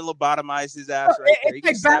eyed him and lobotomized his ass right there. He could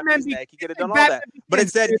have snapped his neck. He could have done all that. But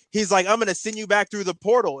instead, he's like, I'm gonna send you back through the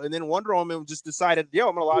portal, and then Wonder Woman just decided, I'm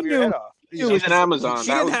gonna lob your head off. She's an Amazon.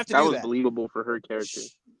 That was believable for her character.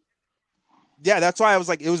 Yeah, that's why I was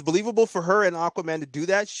like, it was believable for her and Aquaman to do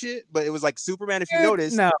that shit, but it was like Superman, if you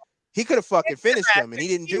notice, he could have fucking finished him, and he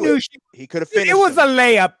didn't do it. He could have finished. It was a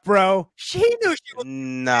layup, bro. She knew she was.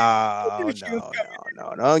 No,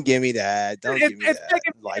 don't give me that. Don't give me that.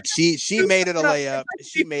 Like she made it a layup.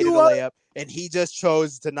 She made it a layup, and he just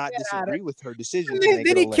chose to not disagree with her decision.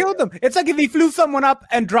 Then he killed them. It's like if he flew someone up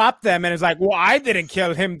and dropped them, and it's like, well, I didn't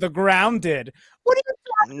kill him. The ground did. What are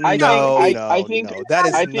you talking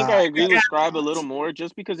about? I think I agree with Scribe a little more,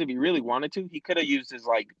 just because if he really wanted to, he could have used his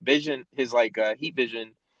like vision, his like heat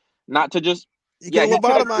vision, not to just. He could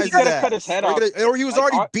have cut his head off, or he was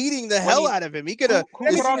already beating the hell out of him. He could have.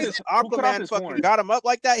 Aquaman fucking got him up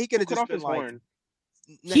like that. He could have just been like.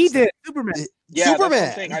 He did. Superman. Yeah, Superman.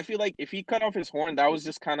 That's the thing. I feel like if he cut off his horn, that was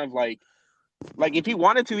just kind of like if he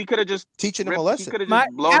wanted to, he could have just teaching him a lesson. He could have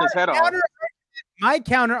just blown his head off. My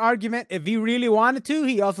counter argument: if he really wanted to,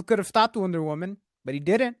 he also could have stopped Wonder Woman, but he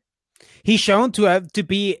didn't. He's shown to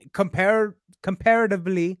be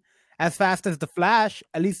comparatively as fast as the Flash,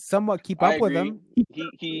 at least somewhat keep up with him.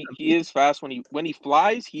 He is fast when he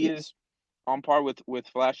flies. He is on par with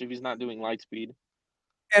Flash if he's not doing light speed.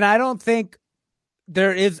 And I don't think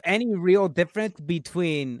there is any real difference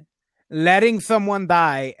between letting someone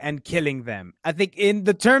die and killing them. I think in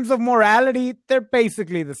the terms of morality, they're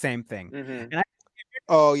basically the same thing. Mm-hmm. And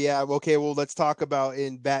oh yeah, okay. Well, let's talk about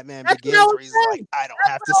in Batman Begins, where he's like, "I don't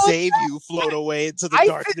have to save you. Float away into the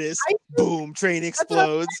darkness. Boom, train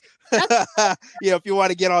explodes." If you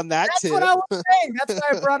want to get on that tip. That's what I was saying. That's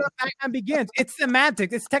why I brought up Batman Begins. It's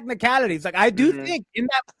semantics. It's technicalities. Like I do think in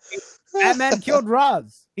that Batman killed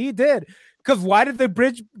Roz. He did. Because why did the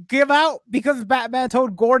bridge give out? Because Batman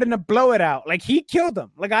told Gordon to blow it out. Like he killed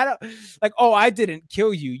him. Like I didn't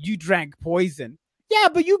kill you. You drank poison. Yeah,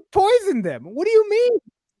 but you poisoned them. What do you mean?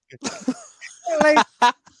 I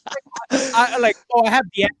have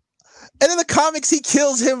the. And in the comics, he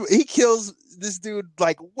kills him. He kills this dude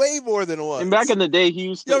like way more than once. And back in the day, he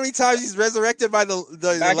used to. You know how many times he's resurrected by the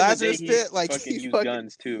Lazarus pit? Like he used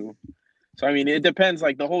guns too. So I mean, it depends.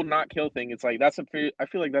 Like the whole not kill thing. It's like I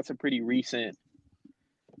feel like that's a pretty recent.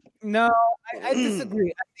 No, I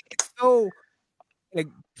disagree. I think it's so like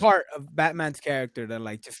part of Batman's character to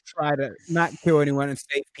like just try to not kill anyone and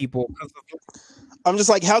save people. I'm just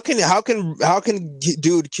like, how can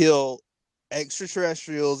dude kill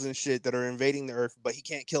extraterrestrials and shit that are invading the Earth, but he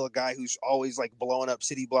can't kill a guy who's always like blowing up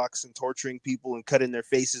city blocks and torturing people and cutting their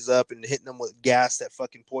faces up and hitting them with gas that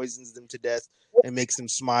fucking poisons them to death and makes them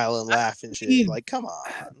smile and laugh and shit. Like, come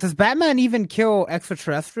on. Does Batman even kill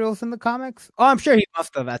extraterrestrials in the comics? Oh, I'm sure he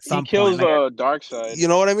must have at some point. He kills Darkseid. You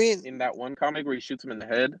know what I mean? In that one comic where he shoots him in the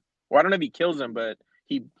head. Well, I don't know if he kills him, but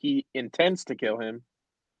he intends to kill him.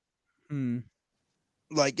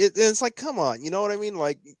 Like it's like, come on, you know what I mean?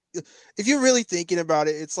 Like, if you're really thinking about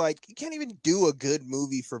it, it's like you can't even do a good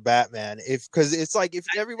movie for Batman because it's like if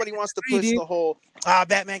everybody wants to push the whole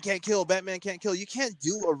Batman can't kill, you can't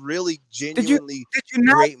do a really genuinely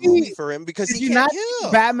great movie for him because he can't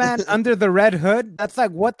kill. Batman Under the Red Hood. That's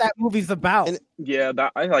like what that movie's about. And,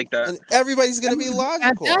 I like that. And everybody's gonna be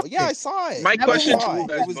logical. Fantastic. Yeah, I saw it. My question to you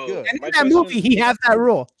guys was both. good. And in that movie, he has that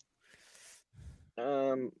rule.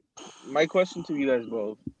 My question to you guys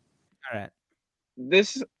both. All right.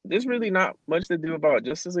 This really not much to do about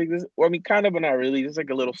Justice League. Well, I mean, kind of, but not really. It's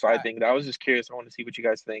like a little side thing that I was just curious. I want to see what you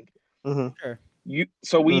guys think. Mm-hmm. Sure.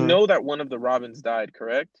 So we know that one of the Robins died,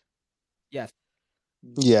 correct? Yes.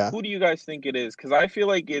 Yeah. Who do you guys think it is? Because I feel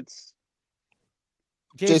like it's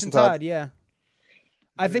Jason Todd. Yeah.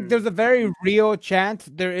 I think there's a very real chance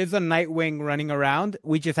there is a Nightwing running around.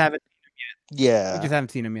 We just haven't seen him yet. Yeah. We just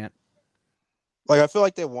haven't seen him yet. Like, I feel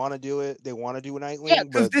like they want to do it. They want to do a Nightwing. Yeah,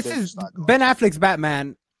 because this is Ben Affleck's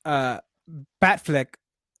Batman, Batfleck.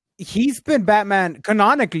 He's been Batman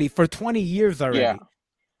canonically for 20 years already. Yeah.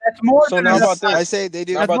 That's more so than now enough. about this. I say they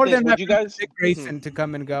do. That's more than would you guys Dick Grayson to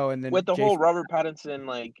come and go, and then with the Jason. whole Robert Pattinson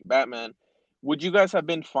like Batman, would you guys have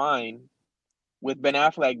been fine with Ben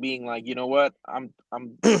Affleck being like, you know what, I'm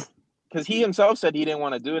because he himself said he didn't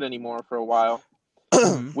want to do it anymore for a while.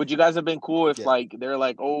 Would you guys have been cool if like they're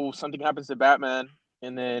like, oh, something happens to Batman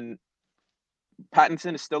and then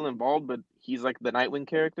Pattinson is still involved, but he's like the Nightwing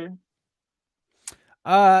character?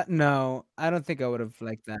 No, I don't think I would have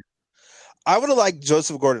liked that. I would have liked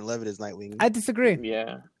Joseph Gordon-Levitt as Nightwing. I disagree.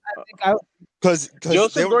 Yeah, because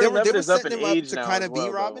Joseph Gordon-Levitt is up in him age to now kind as of well,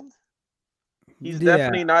 be Robin. He's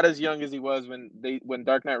definitely not as young as he was when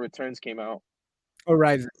Dark Knight Returns came out.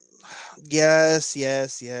 Horizon. Yes.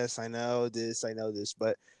 I know this,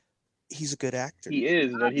 but he's a good actor. He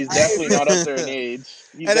is, but he's definitely not up there in age.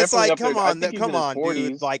 He's and it's like, come on, dude.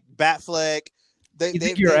 Dude. Like Batfleck, they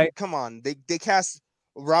right. Come on, they cast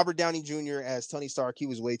Robert Downey Jr. as Tony Stark. He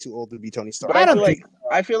was way too old to be Tony Stark. But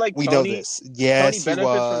I feel like we Tony, know this. Yes, Tony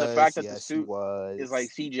benefits from the fact that the suit is like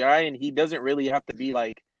CGI, and he doesn't really have to be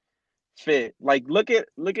like fit. Like look at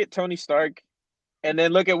Tony Stark, and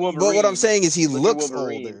then look at Wolverine. But what I'm saying is he looks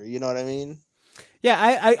older. You know what I mean? Yeah,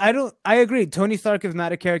 I agree. Tony Stark is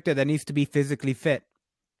not a character that needs to be physically fit.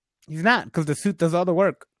 He's not, because the suit does all the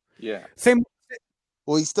work. Yeah. Same.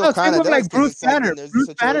 Well, he's still kind of like Bruce Banner.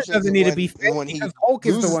 Bruce Banner doesn't need to be fit because Hulk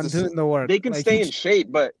is the one doing the work. They can stay in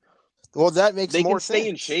shape, but that makes more sense. They can stay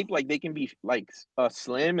in shape, like they can be like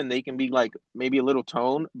slim and they can be like maybe a little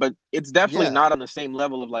toned, but it's definitely not on the same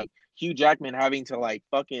level of like Hugh Jackman having to like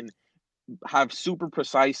fucking have super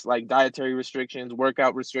precise like dietary restrictions,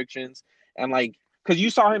 workout restrictions, and like because you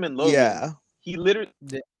saw him in Logan. Yeah. He literally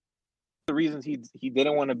the reasons he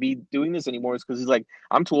didn't want to be doing this anymore is because he's like,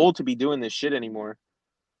 I'm too old to be doing this shit anymore.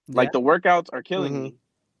 Like the workouts are killing me.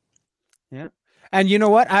 Yeah. And you know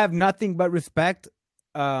what? I have nothing but respect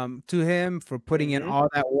to him for putting in all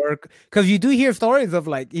that work. Because you do hear stories of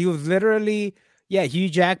like he was literally Hugh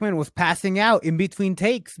Jackman was passing out in between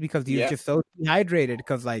takes because he was just so dehydrated.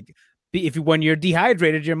 Because like when you're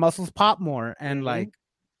dehydrated, your muscles pop more. And like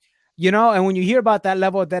and when you hear about that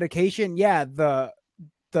level of dedication, the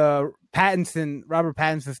Robert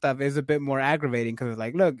Pattinson stuff is a bit more aggravating because it's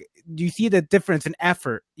like, look, do you see the difference in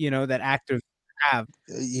effort, that actors have?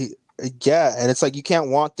 Yeah, and it's like you can't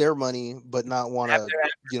want their money, but not want to,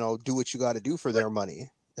 do what you got to do for their money.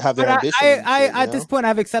 Have their ambition. At this point,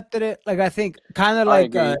 I've accepted it. Like I think, kind of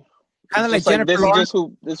like Jennifer Lawrence.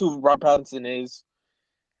 This is who Robert Pattinson is.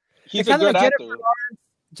 He's a good actor.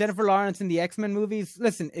 Jennifer Lawrence in the X-Men movies.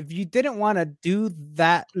 Listen, if you didn't want to do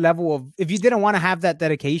that level of, if you didn't want to have that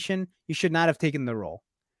dedication, you should not have taken the role.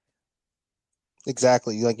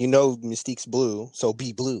 Exactly. Like, Mystique's blue, so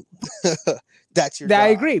be blue. That's your job. I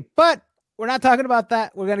agree. But we're not talking about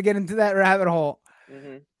that. We're going to get into that rabbit hole.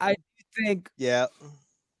 I think. Yeah.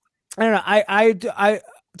 I don't know. I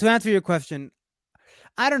to answer your question,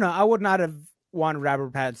 I don't know. I would not have wanted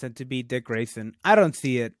Robert Pattinson to be Dick Grayson. I don't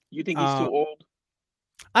see it. You think he's too old?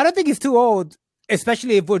 I don't think he's too old,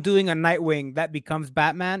 especially if we're doing a Nightwing that becomes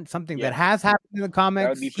Batman, something that has happened in the comics. That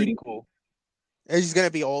would be pretty cool. He's going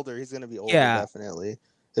to be older. Definitely.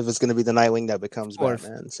 If it's going to be the Nightwing that becomes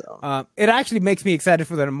Batman. So it actually makes me excited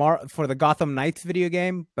for the Gotham Knights video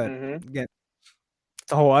game, but again,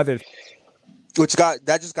 it's a whole other. Which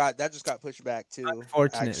just got pushed back too.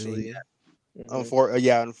 Unfortunately,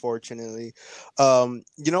 unfortunately.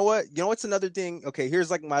 You know what's another thing? Okay, here's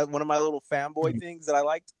like one of my little fanboy things that I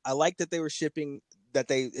liked. I liked that they were shipping that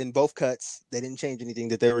they in both cuts they didn't change anything,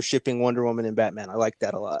 that they were shipping Wonder Woman and Batman. I like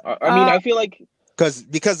that a lot. I mean, I feel like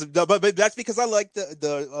but that's because I like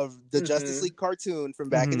the Justice League cartoon from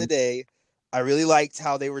back in the day. I really liked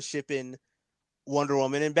how they were shipping Wonder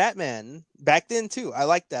Woman and Batman back then too. I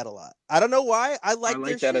like that a lot. I don't know why. I like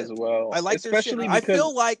that ship as well. I like especially their ship. I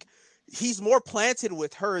feel like he's more planted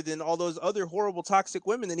with her than all those other horrible toxic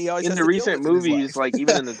women than he always in the recent movies. Like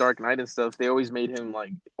even in the Dark Knight and stuff, they always made him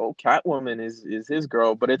like, oh, Catwoman is his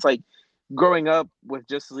girl. But it's like growing up with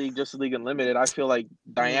Justice League Unlimited, I feel like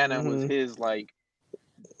Diana was his like.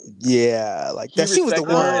 Yeah, like that. She was the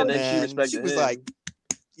one, and then she respected She was him. like,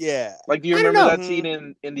 yeah. Like, do you remember that scene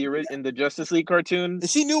in the Justice League cartoon?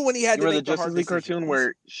 She knew when he had to make the Justice League cartoon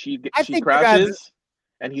where she crashes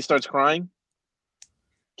and he starts crying.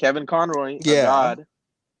 Kevin Conroy, God,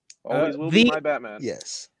 always will be my Batman.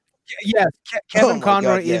 Yes. Yes, Kevin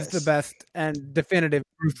Conroy is the best and definitive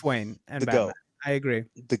Bruce Wayne and Batman. GOAT. I agree.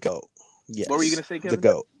 The GOAT. Yes. What were you gonna say, Kevin? The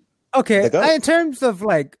GOAT. Okay, in terms of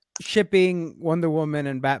like shipping Wonder Woman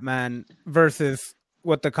and Batman versus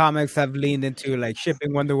what the comics have leaned into, like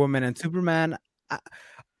shipping Wonder Woman and Superman,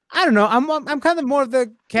 I don't know. I'm kind of more of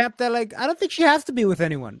the camp that like I don't think she has to be with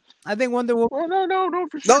anyone. I think Wonder Woman. Well, no,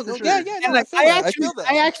 for sure. No, yeah. And like,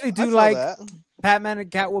 I actually do like Batman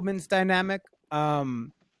and Catwoman's dynamic.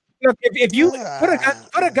 Look, if you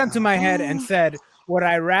put a gun to my head and said, would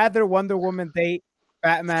I rather Wonder Woman date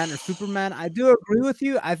Batman or Superman? I do agree with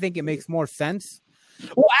you. I think it makes more sense.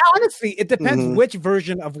 Well, honestly, it depends which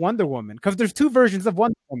version of Wonder Woman, because there's two versions of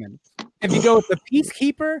Wonder Woman. If you go with the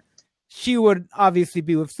Peacekeeper, she would obviously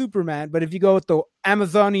be with Superman, but if you go with the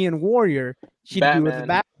Amazonian warrior, she'd be with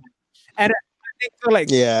Batman. And I think so, like,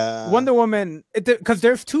 Wonder Woman, because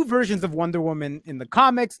there's two versions of Wonder Woman in the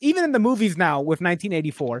comics, even in the movies now with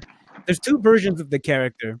 1984. There's two versions of the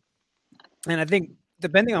character, and I think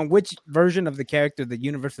depending on which version of the character the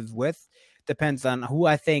universe is with, depends on who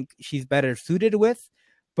I think she's better suited with.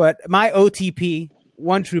 But my OTP,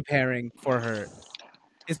 one true pairing for her,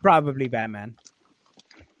 is probably Batman.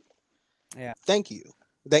 Yeah. Thank you.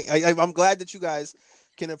 I'm glad that you guys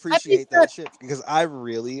can appreciate that shit, because I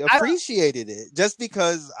really appreciated it. Just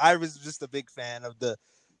because I was just a big fan of the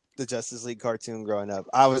Justice League cartoon growing up.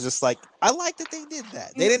 I was just like, I like that they did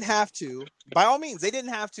that. They didn't have to. By all means, they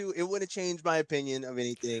didn't have to. It wouldn't have changed my opinion of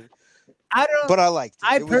anything. But I liked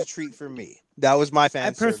it. It was a treat for me. That was my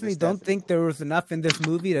fan service. I personally don't think there was enough in this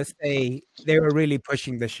movie to say they were really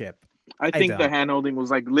pushing the ship. I think the handholding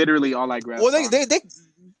was like literally all I grabbed. Well, they did.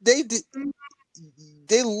 They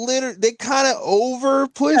kind of over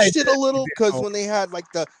pushed it a little, because when they had like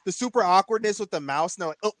the super awkwardness with the mouse, and they're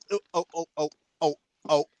like,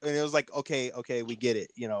 oh, and it was like, okay, we get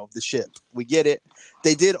it. You know, the ship, we get it.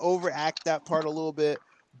 They did overact that part a little bit,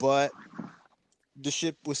 but the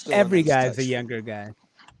ship was still. Every guy's a younger guy.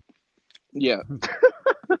 Yeah.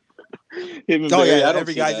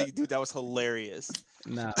 Every guy, dude, that was hilarious.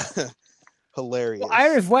 No. Hilarious. Well,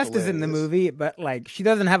 Iris West is in the movie, but like she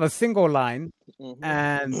doesn't have a single line,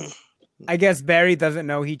 and I guess Barry doesn't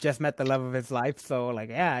know he just met the love of his life. So like,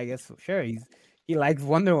 yeah, I guess sure he likes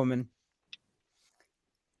Wonder Woman.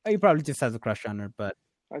 He probably just has a crush on her, but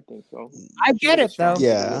I think so. I get it though.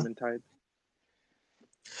 Yeah.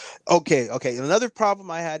 Okay. Another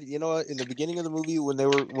problem I had, in the beginning of the movie when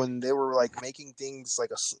they were like making things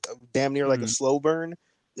like a damn near like a slow burn.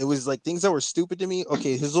 It was like things that were stupid to me.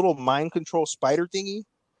 Okay, his little mind control spider thingy.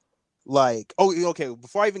 Like,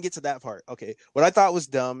 before I even get to that part, what I thought was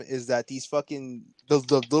dumb is that these fucking the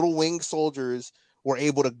little winged soldiers were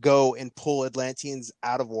able to go and pull Atlanteans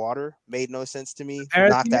out of water. Made no sense to me.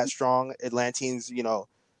 Not that strong. Atlanteans,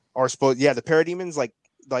 are supposed. Yeah, the parademons, like.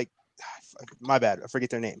 My bad, I forget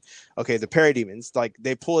their name. Okay, the parademons, like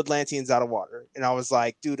they pull Atlanteans out of water, and I was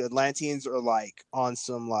like, dude, Atlanteans are like on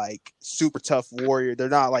some like super tough warrior. They're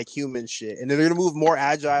not like human shit, and they're gonna move more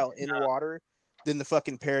agile in water than the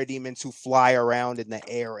fucking parademons who fly around in the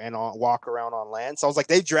air and walk around on land. So I was like,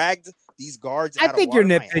 they dragged these guards. I think you're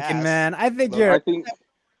nitpicking, man. I think you're.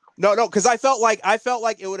 No, because I felt like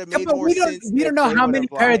it would have made more sense. We don't know how many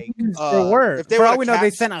parademons there were. For all we know,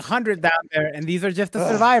 they sent 100 down there, and these are just the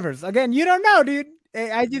survivors. Again, you don't know, dude.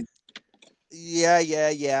 I just.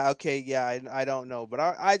 Yeah. Okay, yeah, I don't know, but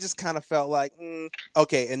I just kind of felt like,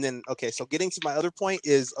 okay, and then so getting to my other point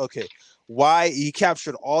is why he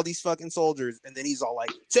captured all these fucking soldiers, and then he's all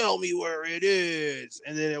like, tell me where it is,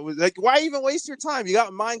 and then it was like, why even waste your time? You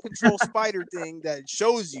got mind control spider thing that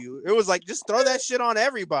shows you. It was like, just throw that shit on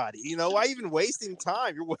everybody, why even wasting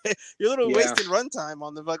time? You're literally wasting runtime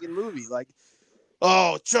on the fucking movie, like.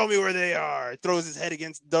 Oh, show me where they are. Throws his ass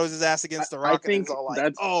against the rock, and it's all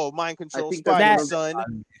like, mind control spider,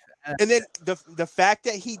 son. And then the fact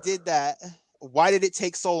that he did that, why did it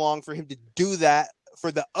take so long for him to do that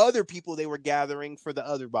for the other people they were gathering for the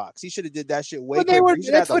other box? He should have did that shit way quicker.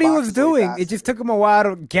 That's what he was doing. It just took him a while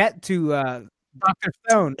to get to Dr.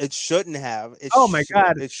 Stone. It shouldn't have. My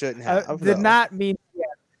God. It shouldn't have. Did not mean. Yeah.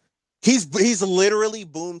 He's literally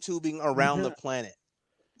boom tubing around the planet.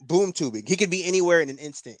 Boom tubing. He could be anywhere in an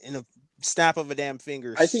instant, in a snap of a damn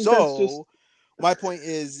finger. I think that's just... My point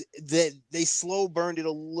is that they slow burned it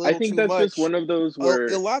a little. I think that's just one of those where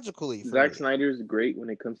illogically. Zack Snyder is great when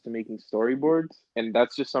it comes to making storyboards, and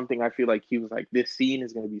that's just something I feel like he was like, this scene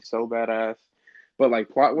is going to be so badass. But like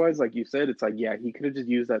plot wise, like you said, it's like, yeah, he could have just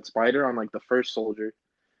used that spider on like the first soldier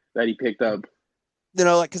that he picked up. You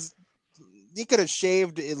know, like because he could have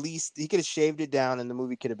shaved it down, and the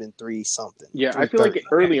movie could have been 3 something. Yeah, I feel like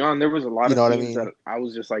early on there was a lot of scenes that I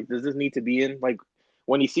was just like, does this need to be in? Like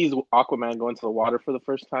when he sees Aquaman go into the water for the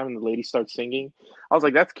first time and the lady starts singing, I was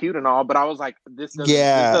like, that's cute and all, but I was like, this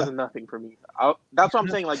does nothing for me. That's what I'm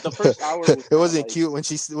saying. Like the first hour, it wasn't like, cute when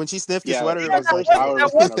she sniffed his sweater. That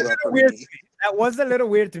was a little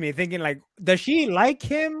weird to me. Thinking like, does she like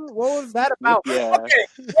him? What was that about? Yeah. Okay,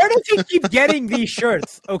 where does he keep getting these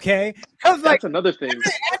shirts? Okay, because like that's another thing.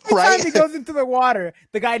 Every time he goes into the water,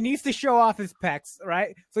 the guy needs to show off his pecs,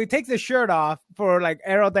 right? So he takes his shirt off for like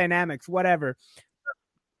aerodynamics, whatever.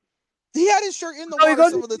 He had his shirt in the water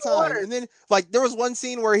some of the time, and then like there was one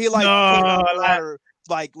scene where he like came out of the water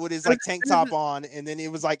like with his like tank top on, and then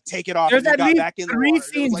it was like take it off. There's and at least back in the 3 water.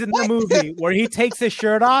 scenes like, in the movie where he takes his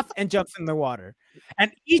shirt off and jumps in the water,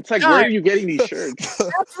 and each it's like time, where are you getting these shirts?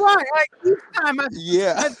 That's right. Like each time,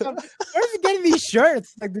 where's he getting these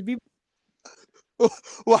shirts? Like the people.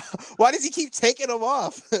 Why does he keep taking them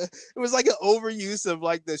off? It was like an overuse of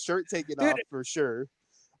like the shirt taking off for sure.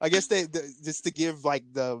 I guess they just to give like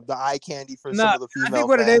the eye candy for some of the female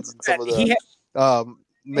fans and some of the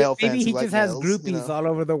male fans. Maybe he just has groupies all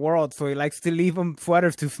over the world, so he likes to leave them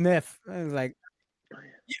sweaters to sniff. And like,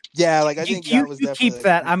 yeah, like I think that was definitely keep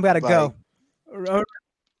that. I'm gotta go. I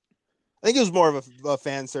think it was more of a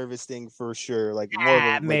fan service thing for sure. Like more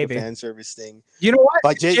of a fan service thing. You know what?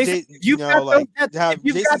 Like Jason, you've got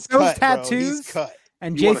those tattoos, cut.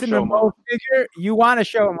 And Jason Momoa figure. You want to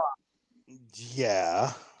show him off?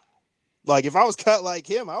 Yeah. Like if I was cut like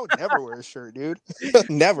him, I would never wear a shirt, dude.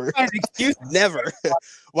 Never. Never.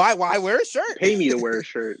 Why wear a shirt? Pay me to wear a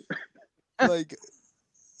shirt. Like,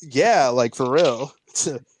 yeah, like for real.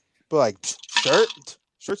 But like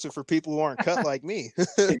shirts are for people who aren't cut like me.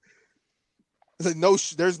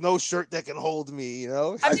 There's no shirt that can hold me, you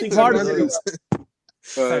know. I think part of it is.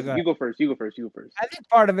 You go first. I think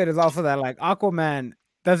part of it is also that like Aquaman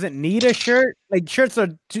doesn't need a shirt. Like shirts are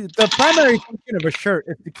the primary function of a shirt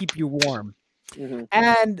is to keep you warm. Mm-hmm.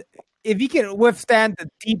 And if he can withstand the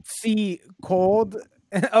deep sea cold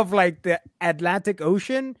of like the Atlantic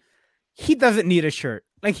Ocean, he doesn't need a shirt.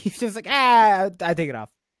 Like he's just like, I take it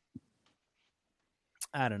off.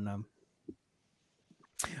 I don't know.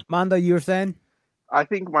 Mando, you were saying? I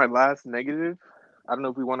think my last negative, I don't know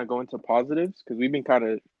if we want to go into positives because we've been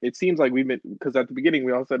it seems like because at the beginning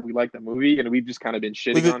we all said we liked the movie and we've just kind of been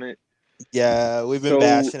shitting on it. Yeah, we've been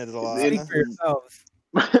bashing it a lot.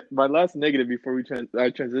 My last negative before we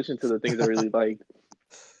transition to the things I really liked.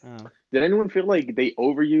 Did anyone feel like they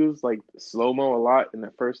overused like slow-mo a lot in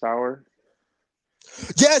the first hour?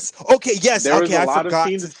 Yes. Okay. Yes. There was a lot of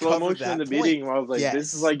scenes in slow motion in the beginning where I was like,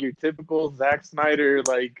 this is like your typical Zack Snyder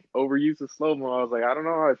like overuse of slow-mo. I was like, I don't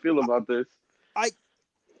know how I feel about this.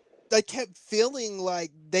 I kept feeling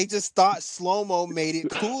like they just thought slow-mo made it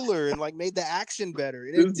cooler and like made the action better.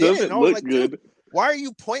 And it didn't. And I was like, good. Why are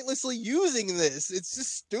you pointlessly using this? It's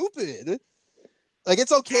just stupid. Like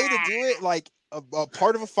it's okay to do it like a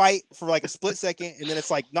part of a fight for like a split second, and then it's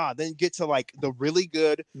like, nah, then get to like the really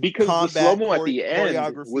good because combat the slow-mo at the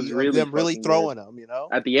end was really them really throwing them, you know?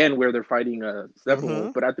 At the end where they're fighting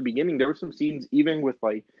Steppenwolf, but at the beginning there were some scenes even with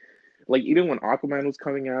like even when Aquaman was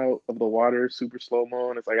coming out of the water, super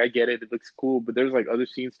slow-mo, and it's like, I get it, it looks cool, but there's like other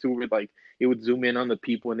scenes too where like it would zoom in on the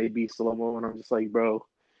people and they'd be slow-mo, and I'm just like, bro,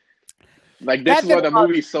 like this is why the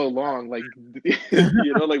movie's so long. Like,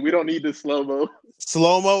 you know, like we don't need the slow-mo.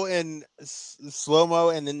 Slow-mo, and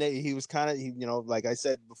then he was kind of, you know, like I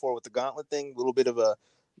said before with the gauntlet thing, a little bit of a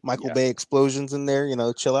Michael Bay explosions in there, you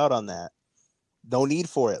know, chill out on that. No need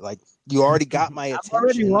for it. Like, you already got my attention. I'm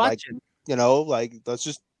already watching. Like, you know, like, that's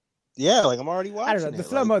just, like, I'm already watching. I don't know. The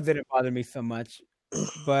slow-mo didn't bother me so much.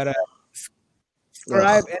 But,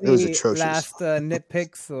 Scribe, any last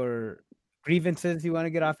nitpicks or grievances you want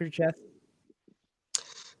to get off your chest?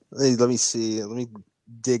 Let me see. Let me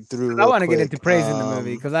dig through. I want to get into praising the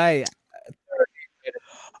movie because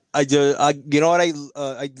you know what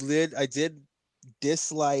I did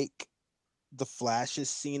dislike the Flash's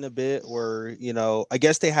scene a bit, where, you know, I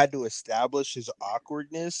guess they had to establish his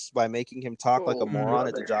awkwardness by making him talk like a moron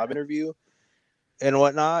at the job interview and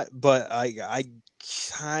whatnot. But I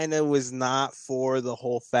kind of was not for the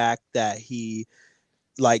whole fact that he,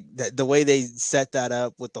 like, the way they set that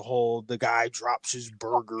up with the guy drops his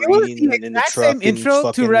burger eating in the truck. Same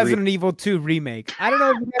intro to Resident Evil 2 remake. I don't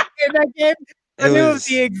know if you guys played that game. But it was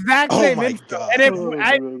the exact same intro. God. And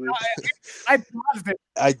I paused it.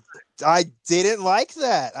 I didn't like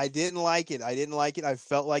that. I didn't like it. I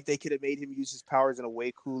felt like they could have made him use his powers in a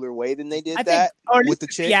way cooler way than they did with the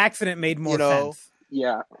chick. The accident made more sense.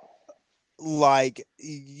 Yeah. I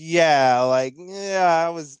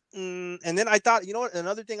was, and then I thought, you know what?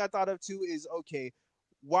 Another thing I thought of too is, okay,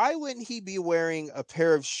 why wouldn't he be wearing a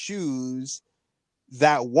pair of shoes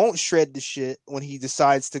that won't shred the shit when he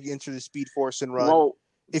decides to enter the Speed Force and run? Well,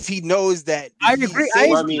 if he knows that, I agree. You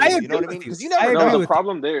know what I mean? Because you never know. The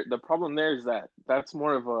problem there is that that's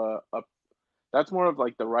more of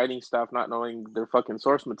like the writing staff not knowing their fucking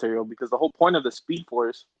source material. Because the whole point of the Speed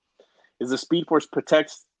Force is the Speed Force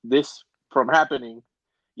protects this from happening.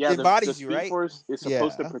 Yeah, the Speed Force is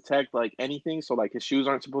supposed to protect like anything. So like his shoes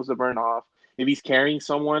aren't supposed to burn off. If he's carrying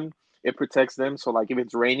someone, it protects them. So like if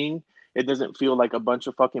it's raining, it doesn't feel like a bunch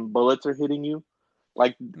of fucking bullets are hitting you.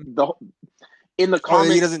 Like in the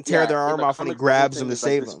comics, he doesn't tear their arm off when he grabs them to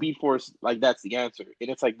save them. The Speed Force, like, that's the answer. And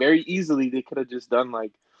it's like very easily they could have just done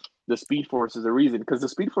like the Speed Force is the reason, because the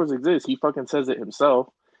Speed Force exists. He fucking says it himself.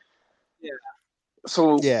 Yeah.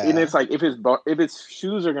 So and it's like if his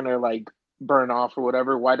shoes are gonna like burn off or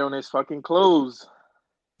whatever, why don't his fucking clothes?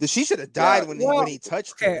 She should have died when he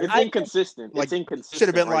touched her. It's inconsistent. It's inconsistent. Should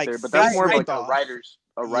have been right there, but that's more of like a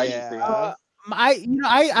writing thing.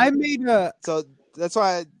 I made a so that's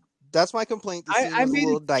my complaint. I made a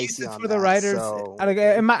little dicey on for the writers. So.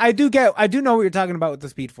 I do know what you're talking about with the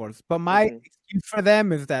Speed Force, but my excuse for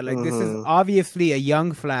them is that this is obviously a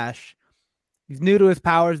young Flash. He's new to his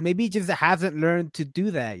powers. Maybe he just hasn't learned to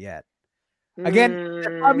do that yet. Again,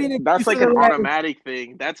 that's like an automatic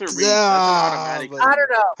thing. That's an automatic thing. I don't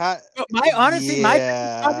know. My biggest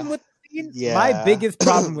problem with the scene, my biggest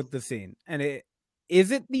problem with the scene, and it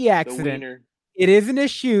isn't the accident. It isn't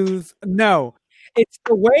his shoes. No, it's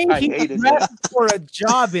the way he dressed for a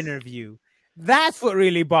job interview. That's what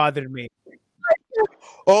really bothered me.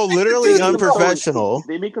 Oh, literally unprofessional,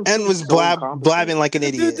 and was blabbing like an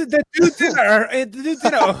idiot. The dude's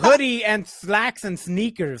in a hoodie and slacks and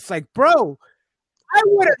sneakers. Like, bro, I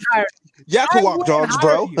wouldn't hire you. Yeah, I could walk dogs,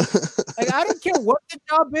 bro. Like, I don't care what the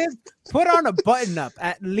job is. Put on a button up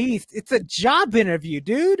at least. It's a job interview,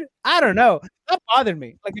 dude. I don't know. That bothered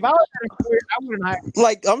me. Like, if I was at a career, I wouldn't hire you.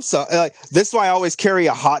 Like, I'm sorry. Like, this is why I always carry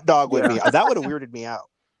a hot dog with me. That would have weirded me out.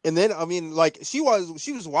 And then, I mean, like, she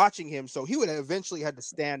was watching him, so he would have eventually had to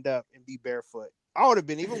stand up and be barefoot. I would have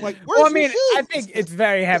been even like, where's your shoes? I think it's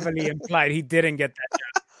very heavily implied he didn't get that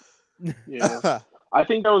job. Yeah. I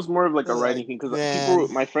think that was more of like a writing thing, because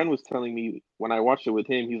my friend was telling me when I watched it with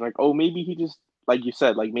him, he's like, oh, maybe he just, like you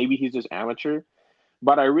said, like maybe he's just amateur.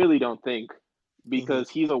 But I really don't think, because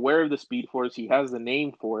he's aware of the Speed Force. He has the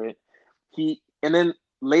name for it. And then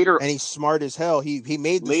later, and he's smart as hell. He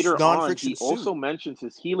made this later non-friction on. He suit. also mentions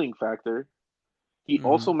his healing factor. He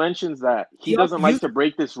also mentions that he doesn't like to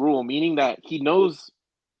break this rule, meaning that he knows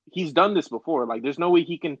he's done this before. Like, there's no way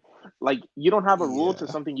he can, like, you don't have a rule to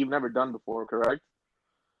something you've never done before, correct?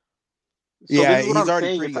 So he's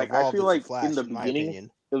already pretty like, I feel like Flash, in the beginning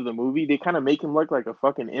of the movie, they kind of make him look like a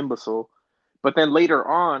fucking imbecile. But then later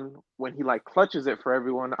on, when he like clutches it for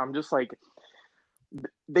everyone, I'm just like,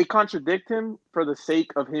 they contradict him for the sake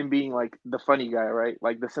of him being like the funny guy, right?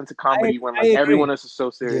 Like the sense of comedy when like everyone else is so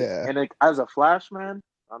serious. Yeah. And like, as a Flash man,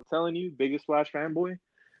 I'm telling you, biggest Flash fanboy,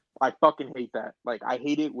 I fucking hate that. Like, I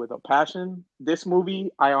hate it with a passion. This movie,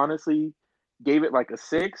 I honestly gave it like a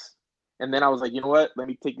 6. And then I was like, you know what? Let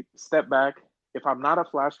me take a step back. If I'm not a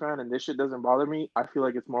Flash fan and this shit doesn't bother me, I feel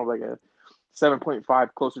like it's more like a 7.5,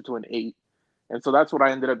 closer to an 8. And so that's what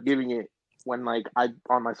I ended up giving it when like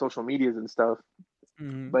on my social medias and stuff.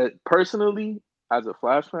 But personally, as a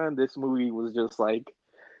Flash fan, this movie was just like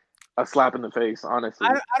a slap in the face, honestly.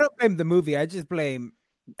 I don't blame the movie. I just blame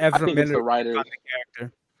Ezra Miller. It's the writer. The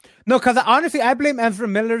character. No, because honestly, I blame Ezra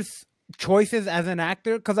Miller's choices as an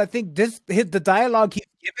actor, because I think the dialogue he's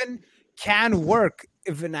given can work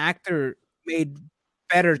if an actor made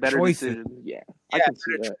better choices. Yeah, I can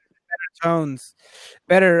see that. Better tones,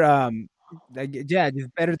 better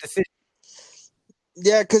just better decisions.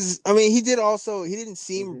 Yeah, because I mean, he didn't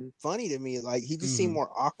seem funny to me. Like, he just seemed more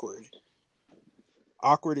awkward.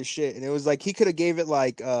 awkward as shit. And it was like he could have gave it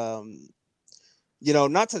like you know,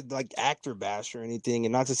 not to like actor bash or anything,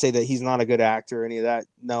 and not to say that he's not a good actor or any of that.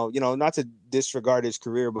 No, you know, not to disregard his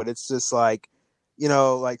career, but it's just like, you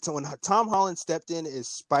know, like so when Tom Holland stepped in as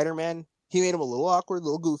Spider-Man, he made him a little awkward, a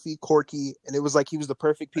little goofy, quirky, and it was like he was the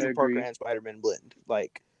perfect Peter Parker and Spider-Man blend.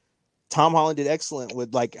 Like Tom Holland did excellent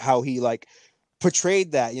with like how he like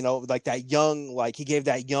portrayed that, you know, like that young, like he gave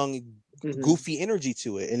that young goofy energy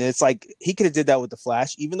to it. And it's like he could have did that with the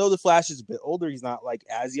Flash, even though the Flash is a bit older, he's not like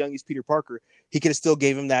as young as Peter Parker. He could have still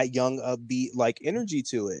gave him that young upbeat like energy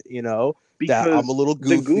to it, you know, because that I'm a little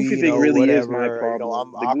goofy, the goofy thing really whatever, is my problem. You know,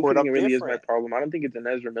 I'm the awkward, goofy thing really different. Is my problem. I don't think it's an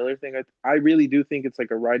Ezra Miller thing. I really do think it's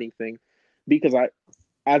like a writing thing, because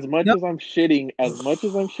as much as I'm shitting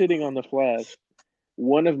on the Flash,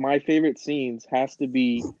 one of my favorite scenes has to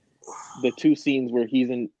be the two scenes where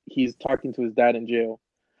he's talking to his dad in jail.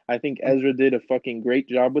 I think Ezra did a fucking great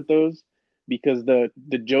job with those, because the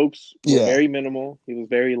jokes were very minimal. He was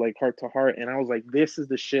very like heart to heart, and I was like, this is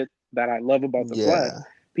the shit that I love about the Flash.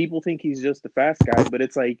 People think he's just the fast guy, but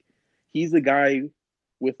it's like he's the guy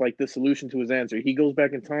with like the solution to his answer. He goes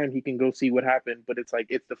back in time, he can go see what happened, but it's like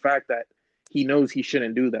it's the fact that he knows he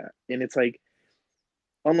shouldn't do that. And it's like,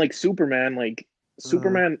 unlike Superman, like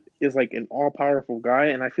Superman is like an all-powerful guy,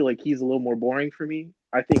 and I feel like he's a little more boring for me.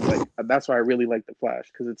 I think like that's why I really like the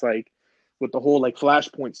Flash, because it's like with the whole like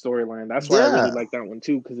Flashpoint storyline, that's why I really like that one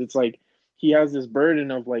too, because it's like he has this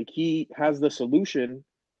burden of like he has the solution,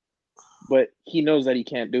 but he knows that he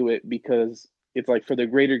can't do it because it's like for the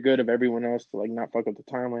greater good of everyone else to like not fuck up the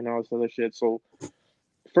timeline and all this other shit. So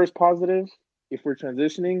first positive, if we're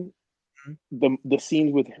transitioning, the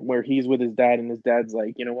scenes with where he's with his dad and his dad's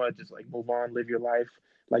like, you know what, just like move on, live your life.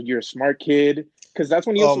 Like you're a smart kid, because that's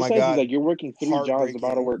when he also says he's like, you're working 3 jobs,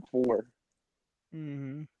 about to work 4.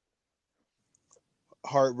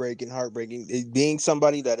 Heartbreaking. Being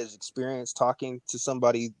somebody that is experienced talking to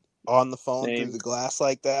somebody on the phone through the glass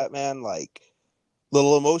like that, man, like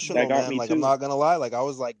little emotional, man. Like too. I'm not gonna lie, like I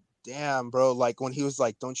was like, damn, bro. Like when he was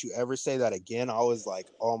like, don't you ever say that again, I was like,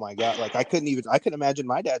 oh my god. Like I couldn't imagine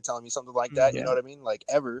my dad telling me something like that. You know what I mean? Like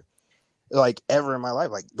ever in my life.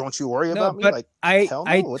 Like, don't you worry about me? Like, hell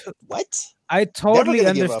no. What? I totally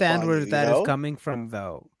understand where that is coming from,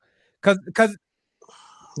 though. Because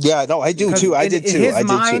yeah, no, I do too. I did too. In his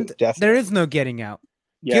mind, there is no getting out.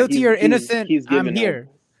 Yeah, guilty or innocent, I'm here.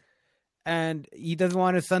 And he doesn't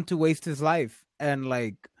want his son to waste his life. And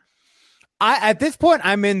like, at this point,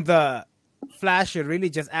 I'm in the Flash should really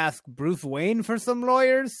just ask Bruce Wayne for some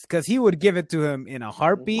lawyers, because he would give it to him in a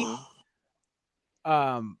heartbeat.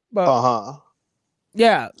 But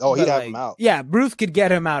yeah. Oh, he'd have him out. Yeah, Bruce could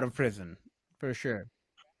get him out of prison for sure.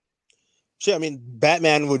 Shit, I mean,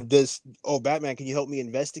 Batman would just, Batman, can you help me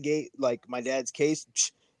investigate like my dad's case?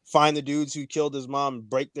 Find the dudes who killed his mom,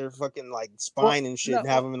 break their fucking like spine and shit, and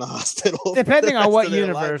have them in the hospital. Depending on what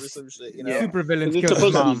universe, shit, supervillains kill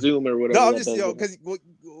his mom. Zoom or whatever. No, I'm just because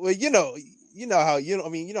you know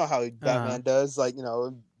how Batman does, like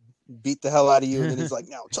beat the hell out of you, and then he's like,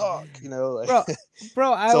 now talk, like,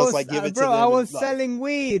 bro, I was selling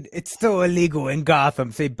weed. It's still illegal in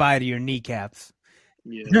Gotham. Say bye to your kneecaps.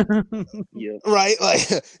 Yeah. Right, like,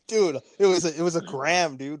 dude, it was a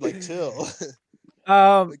gram, dude, like, chill.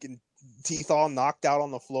 Teeth all knocked out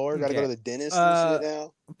on the floor. Gotta go to the dentist and shit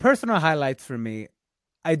now. Personal highlights for me,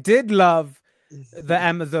 I did love the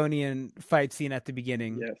Amazonian fight scene at the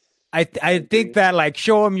beginning. Yes. I think that like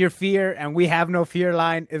show them your fear and we have no fear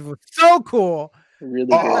line. It was so cool. Really, it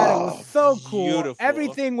was so cool. Beautiful.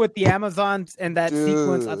 Everything with the Amazons and that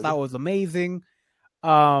sequence I thought was amazing.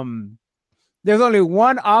 There's only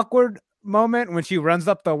one awkward moment when she runs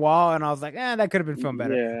up the wall, and I was like, that could have been filmed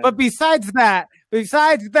better. Yeah. But besides that,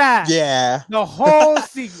 yeah, the whole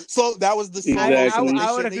sequence. So that was the exactly.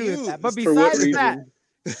 I would agree with that. But besides that,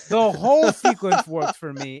 the whole sequence works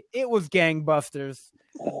for me. It was gangbusters.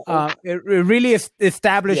 It really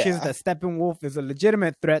establishes that Steppenwolf is a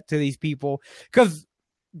legitimate threat to these people, because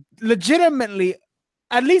legitimately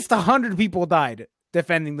at least 100 people died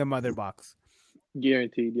defending the mother box.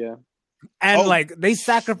 Guaranteed, yeah. And like they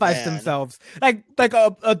sacrificed themselves. Like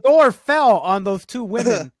a door fell on those 2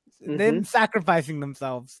 women, them sacrificing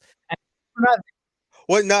themselves.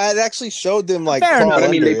 Well, no, it actually showed them like. But I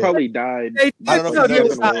mean, they probably died. I don't know if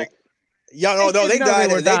they died. Yeah, no, they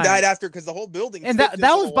died. They died after, because the whole building. And that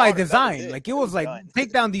was by design. Like it was like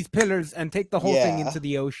take down these pillars and take the whole thing into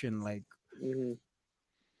the ocean. Like,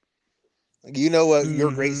 like what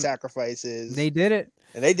your great sacrifice is. They did it,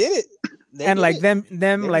 and they did it. and like them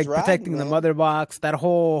like riding, protecting man. the mother box, that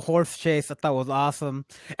whole horse chase I thought was awesome.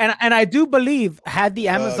 And I do believe had the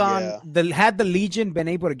Amazon had the Legion been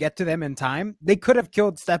able to get to them in time, they could have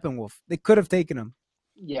killed Steppenwolf. They could have taken him.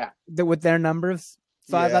 Yeah. With their numbers.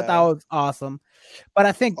 So I thought that was awesome. But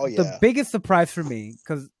I think the biggest surprise for me,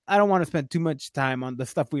 because I don't want to spend too much time on the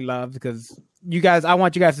stuff we love, because I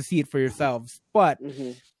want you guys to see it for yourselves. But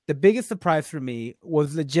the biggest surprise for me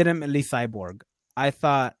was legitimately Cyborg. I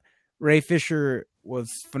thought Ray Fisher was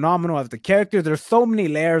phenomenal as the character. There's so many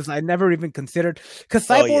layers I never even considered, because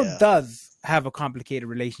Cyborg does have a complicated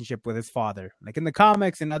relationship with his father. Like in the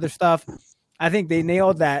comics and other stuff, I think they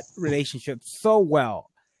nailed that relationship so well.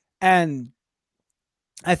 And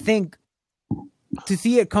I think to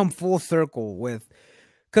see it come full circle with,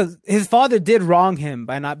 because his father did wrong him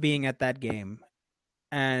by not being at that game.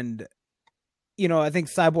 And, I think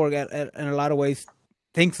Cyborg in a lot of ways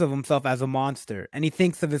thinks of himself as a monster, and he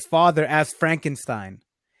thinks of his father as Frankenstein,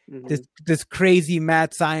 this crazy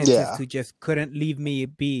mad scientist who just couldn't leave me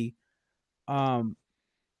be. Let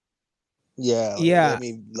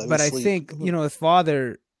me but sleep. I think his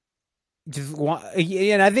father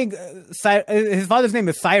and I think his father's name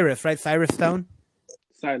is Cyrus, right? Cyrus Stone.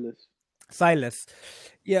 Silas.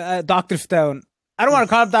 Yeah, Dr. Stone. I don't want to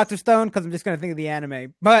call him Dr. Stone because I'm just going to think of the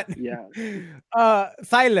anime. But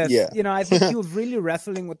Silas, I think he was really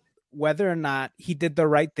wrestling with whether or not he did the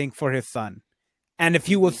right thing for his son. And if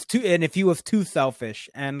he was too selfish,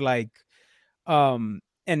 and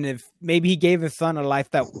and if maybe he gave his son a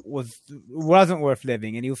life that wasn't worth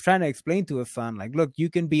living, and he was trying to explain to his son, like, look,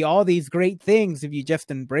 you can be all these great things if you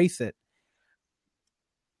just embrace it.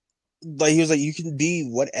 Like, he was like, you can be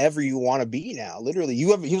whatever you want to be now. Literally, he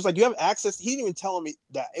was like, you have access. He didn't even tell me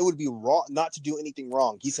that it would be wrong not to do anything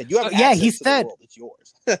wrong. He said, you have access he to said, the world. It's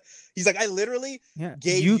yours. He's like, I literally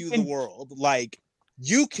gave you the world. Like,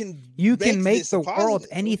 you can make the world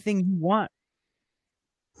anything you want.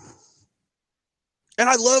 And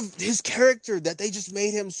I love his character, that they just made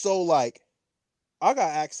him so like, I got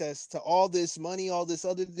access to all this money, all this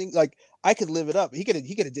other thing. Like, I could live it up. He could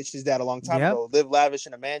have ditched his dad a long time ago, live lavish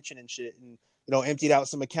in a mansion and shit, and emptied out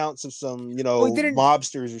some accounts of some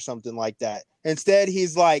mobsters or something like that. Instead,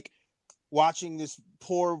 he's like watching this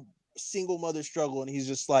poor single mother struggle, and he's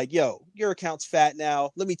just like, "Yo, your account's fat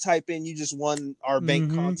now. Let me type in you just won our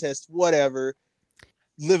bank contest, whatever.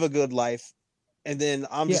 Live a good life." And then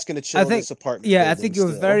I'm just gonna chill in this apartment. Yeah, I think it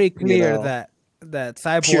was very clear that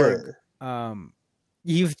Cyborg, pure.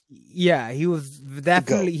 He was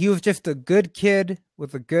definitely, he was just a good kid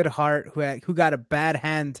with a good heart who got a bad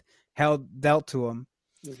hand dealt to him.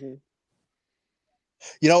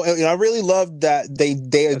 I really loved that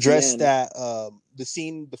they addressed that the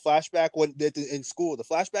scene, the flashback in school, the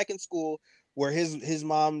flashback in school where his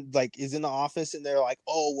mom like is in the office, and they're like,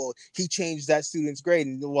 oh well, he changed that student's grade,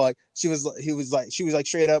 and like she was like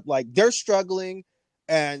straight up like, they're struggling,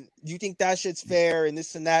 and you think that shit's fair, and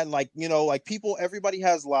this and that, and like like people, everybody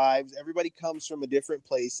has lives, everybody comes from a different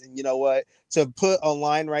place, and you know what, to put a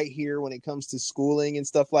line right here when it comes to schooling and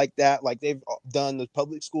stuff like that, like they've done, the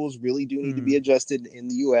public schools really do need to be adjusted in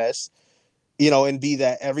the US, and be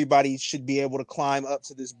that everybody should be able to climb up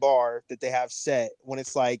to this bar that they have set, when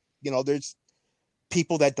it's like there's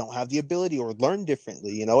people that don't have the ability or learn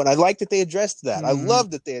differently, and I like that they addressed that. I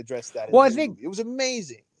love that they addressed that. Well, I think it was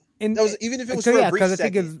amazing. And that was, even if it was for a brief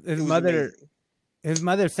second, I think his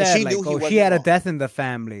mother said like, she had a death in the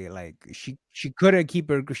family, like she couldn't keep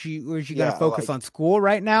her, she gonna focus on school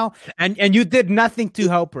right now, and you did nothing to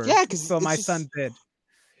help her. So my son did.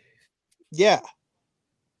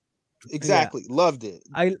 Exactly. Loved it.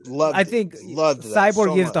 I think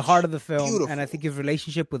Cyborg is the heart of the film. Beautiful. And I think his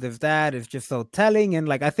relationship with his dad is just so telling. And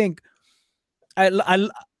like, I think I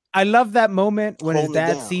love that moment when his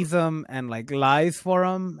dad sees him and like lies for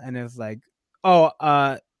him, and it's like,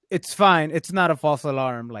 oh, it's fine, it's not a false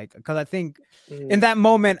alarm. Like, because I think in that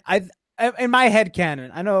moment, I in my head canon,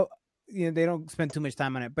 I know they don't spend too much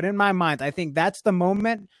time on it, but in my mind, I think that's the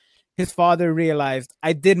moment his father realized,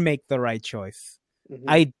 I did make the right choice.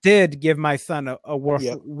 I did give my son a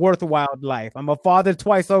worthwhile life. I'm a father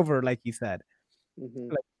twice over, like you said.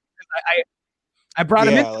 Like, I brought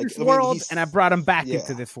him into this world, and I brought him back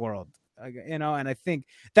into this world. And I think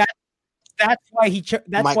that's why he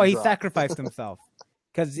sacrificed himself,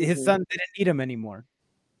 because his son didn't need him anymore.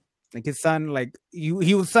 Like his son, like he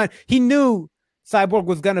knew Cyborg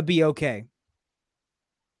was gonna be okay.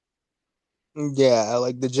 Yeah,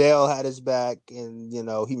 like the jail had his back, and he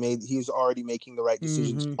was already making the right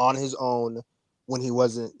decisions on his own when he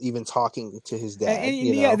wasn't even talking to his dad.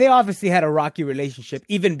 And they obviously had a rocky relationship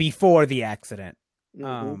even before the accident.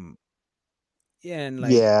 And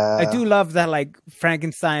like, I do love that, like,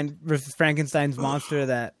 Frankenstein versus Frankenstein's monster,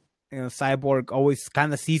 that, you know, Cyborg always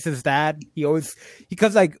kind of sees his dad.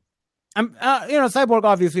 Because like, Cyborg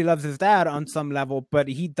obviously loves his dad on some level, but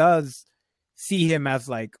he does see him as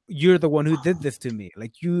like, you're the one who did this to me.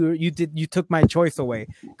 Like, you took my choice away.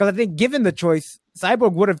 Because I think given the choice,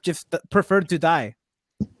 Cyborg would have just preferred to die.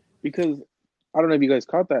 Because I don't know if you guys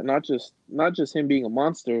caught that. Not just him being a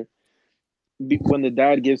monster. When the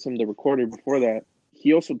dad gives him the recorder before that,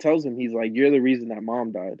 he also tells him, he's like, you're the reason that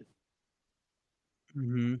mom died.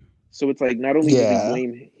 Mm-hmm. So it's like, not only does he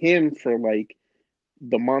blame him for like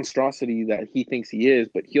the monstrosity that he thinks he is,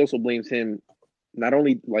 but he also blames him. Not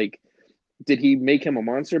only like did he make him a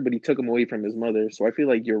monster, but he took him away from his mother. So I feel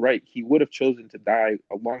like you're right. He would have chosen to die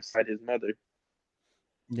alongside his mother.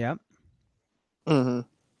 Yeah. Mm-hmm.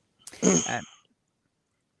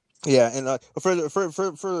 Yeah, and for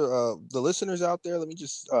the listeners out there, let me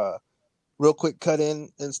just real quick cut in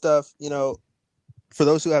and stuff. You know, for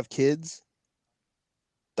those who have kids,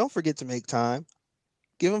 don't forget to make time.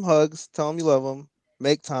 Give them hugs. Tell them you love them.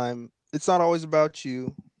 Make time. It's not always about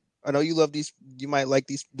you. I know you love these. You might like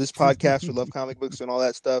this podcast or love comic books and all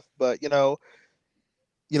that stuff, but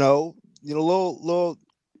little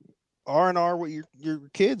R&R with your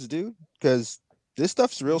kids, dude, because this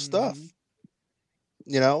stuff's real stuff.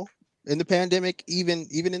 You know, in the pandemic, even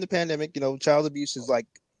in the pandemic, you know, child abuse is like,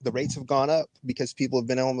 the rates have gone up because people have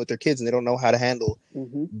been at home with their kids and they don't know how to handle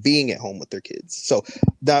being at home with their kids. So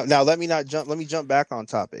now let me jump back on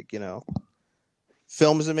topic. You know,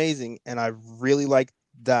 film is amazing, and I really like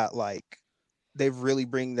that. Like, they really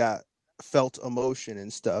bring that felt emotion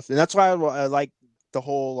and stuff, and that's why I like the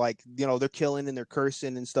whole, like, you know, they're killing and they're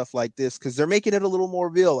cursing and stuff like this, because they're making it a little more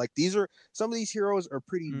real. Like, some of these heroes are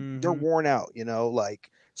pretty, they're worn out, you know, like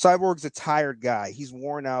Cyborg's a tired guy. He's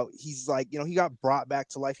worn out. He's like, you know, he got brought back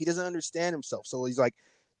to life. He doesn't understand himself. So she's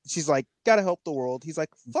like, gotta help the world. He's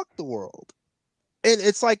like, fuck the world. And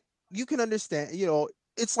it's like, you can understand, you know,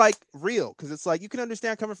 it's like real, because it's like, you can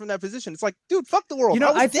understand coming from that position. It's like, dude, fuck the world. You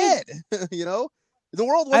know, I was dead. You know? The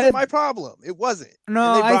world wasn't my problem. It wasn't.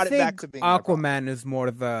 No, and they brought it back to being Aquaman is more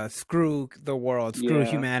the screw the world, screw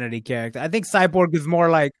humanity character. I think Cyborg is more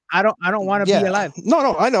like, I don't want to be alive.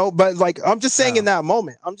 No, I know, but like, I'm just saying in that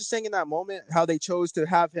moment, how they chose to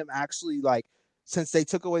have him actually, like, since they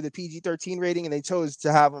took away the PG-13 rating and they chose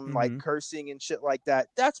to have him like cursing and shit like that,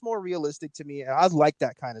 that's more realistic to me. And I like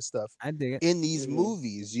that kind of stuff. I dig it in these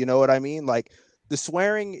movies. You know what I mean? Like, the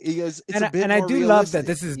swearing is, it's a bit and more I do realistic, love that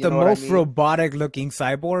this is the most robotic looking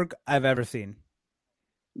Cyborg I've ever seen.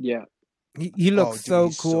 Yeah. He looks so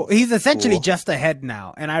cool. He's essentially just a head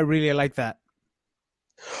now, and I really like that.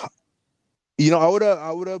 You know,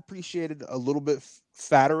 I would have appreciated a little bit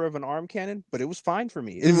fatter of an arm cannon, but it was fine for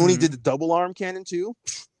me. And when he did the double arm cannon too,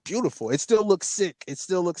 beautiful. It still looks sick. It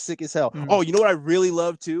still looks sick as hell. Oh, you know what I really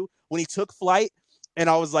love too? When he took flight, and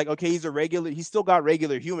I was like, okay, he's still got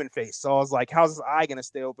regular human face. So I was like, how's his eye gonna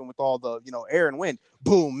stay open with all the, you know, air and wind?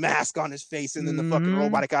 Boom, mask on his face, and then the fucking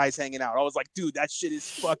robotic eyes hanging out. I was like, dude, that shit is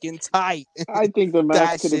fucking tight. I think the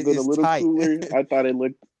mask could have been a little cooler. I thought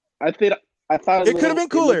it could have been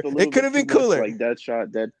cooler. It could have been cooler. Like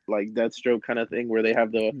Deathstroke kind of thing, where they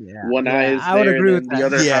have the one eye is there, and then the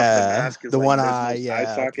other half of the mask is the like one eye, eye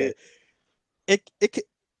socket. Okay.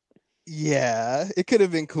 It could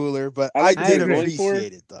have been cooler, but I did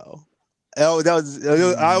appreciate it though. Oh,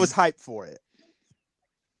 I was hyped for it,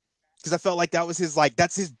 because I felt like that was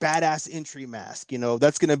that's his badass entry mask. You know,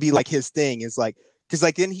 that's gonna be like his thing. It's like, because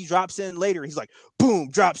like then he drops in later. He's like, boom,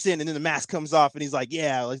 drops in, and then the mask comes off, and he's like,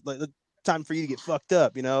 yeah, like time for you to get fucked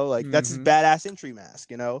up. You know, like that's his badass entry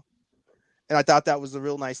mask. You know, and I thought that was a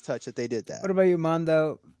real nice touch that they did that. What about you,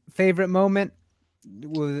 Mando? Favorite moment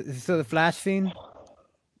was still the Flash scene?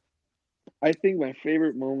 I think my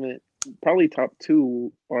favorite moment, probably top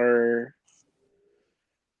two,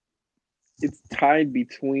 it's tied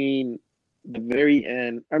between the very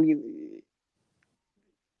end. I mean,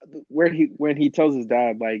 when he tells his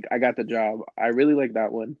dad, like, I got the job. I really like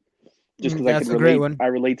that one, just because I can relate. I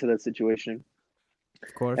relate to that situation.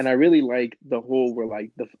 Of course. And I really like the whole where, like,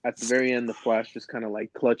 at the very end, the Flash just kind of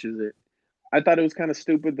like clutches it. I thought it was kind of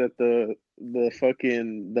stupid that the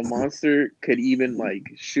monster could even like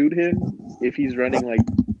shoot him if he's running like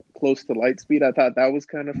close to light speed. I thought that was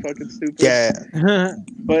kind of fucking stupid. Yeah.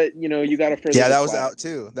 But you know, you got to that was out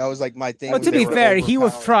too. That was like my thing. But to be fair, he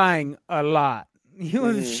was trying a lot. He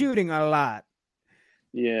was shooting a lot.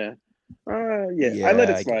 Yeah. I let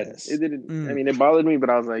it slide. It didn't. I mean, it bothered me, but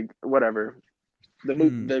I was like, whatever.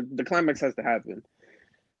 The climax has to happen.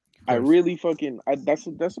 I really that's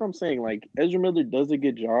what I'm saying. Like, Ezra Miller does a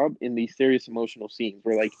good job in these serious emotional scenes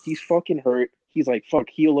where, like, he's fucking hurt. he's like, fuck,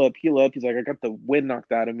 heal up. He's like, I got the wind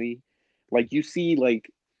knocked out of me. Like, you see, like,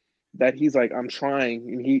 that he's like, I'm trying.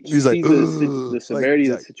 And he sees like, the severity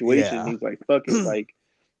of the situation. Yeah. He's like, fuck it. Like,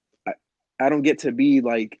 I don't get to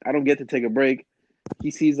take a break.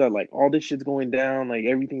 He sees that, like, all this shit's going down. Like,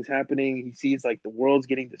 everything's happening. He sees, like, the world's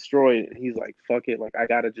getting destroyed. And he's like, fuck it. Like, I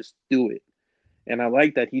got to just do it. And I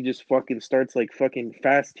like that he just fucking starts, like, fucking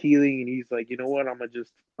fast healing. And he's like, you know what? I'm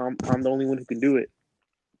the only one who can do it.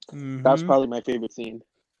 Mm-hmm. That's probably my favorite scene.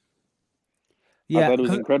 Yeah, I thought it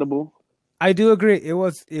was incredible. I do agree. It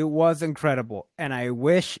was incredible. And I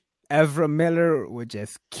wish Ezra Miller would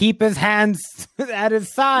just keep his hands at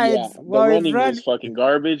his sides. Yeah, the running was fucking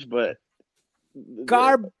garbage, but...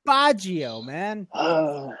 Garbaggio, man.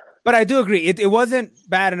 But I do agree. It wasn't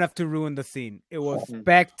bad enough to ruin the scene. It was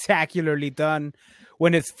spectacularly done.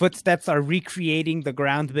 When his footsteps are recreating the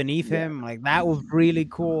ground beneath him, like, that was really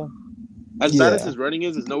cool. As bad as his running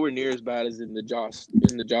is nowhere near as bad as in the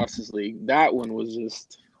Justice League. That one was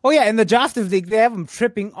just... Oh yeah, in the Justice League they have him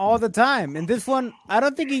tripping all the time. In this one, I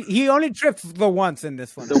don't think he only trips the once in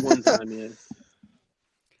this one. The one time, yeah.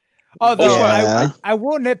 Although I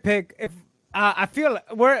will nitpick if I feel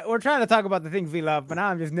we're trying to talk about the things we love, but now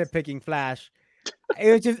I'm just nitpicking Flash.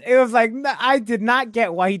 It was like, I did not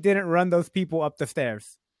get why he didn't run those people up the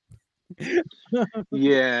stairs.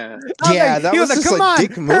 Yeah, that was just come on,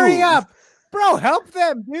 dick move. Hurry up, bro, help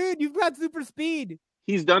them, dude. You've got super speed.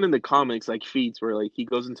 He's done in the comics like feats where like he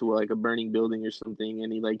goes into like a burning building or something,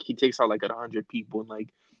 and he takes out like 100 people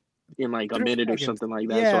in like a minute or something like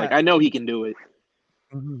that. Yeah. So like I know he can do it.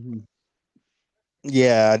 Mm-hmm.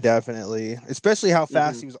 Yeah, definitely. Especially how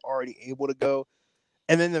fast he was already able to go,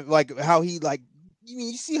 and then like how he like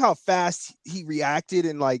you see how fast he reacted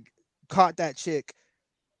and like caught that chick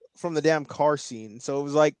from the damn car scene. So it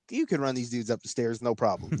was like, you can run these dudes up the stairs, no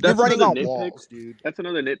problem. They're running on walls, dude. That's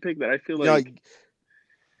another nitpick that I feel like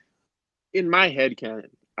in my head canon,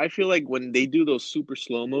 I feel like when they do those super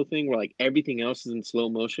slow-mo thing where like everything else is in slow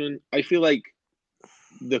motion, I feel like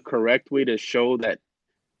the correct way to show that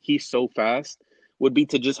he's so fast would be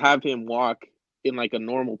to just have him walk in like a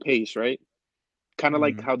normal pace, right? Kind of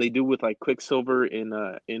like how they do with like Quicksilver in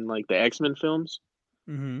like the X-Men films.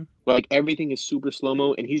 Mm-hmm. Where, like everything is super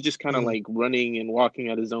slow-mo and he's just kind of like running and walking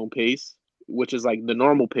at his own pace, which is like the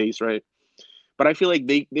normal pace, right? But I feel like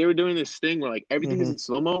they were doing this thing where like everything is in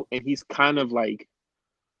slow-mo and he's kind of like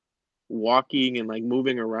walking and like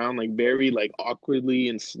moving around like very like awkwardly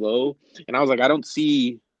and slow. And I was like, I don't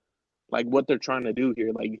see like what they're trying to do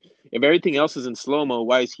here. Like if everything else is in slow-mo,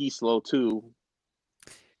 why is he slow too?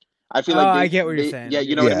 I feel like I get what you're saying. Yeah,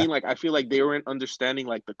 you know what I mean? Like I feel like they weren't understanding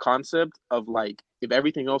like the concept of like if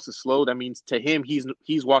everything else is slow, that means to him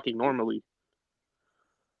he's walking normally.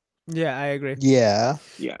 Yeah, I agree. Yeah.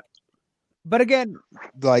 Yeah. But again,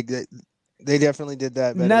 like they definitely did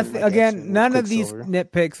that. Nothing again. None of these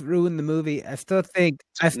nitpicks ruin the movie. I still think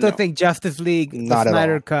Justice League, the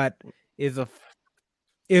Snyder cut, is a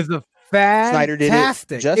fantastic. Snyder did it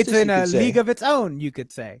justice, it's in a league of its own, you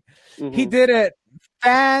could say. He did it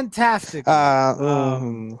fantastic.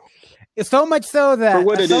 It's so much so that for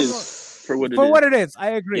what it is, I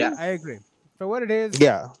agree. Yeah. I agree. For what it is,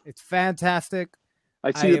 it's fantastic. I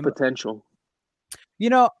see the potential. You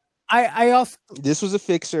know, I also this was a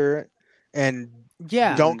fixer, and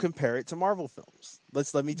don't compare it to Marvel films.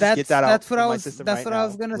 Let me just get that out. That's what I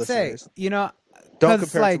was gonna say. You know, don't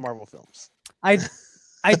compare it to Marvel films. I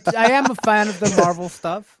am a fan of the Marvel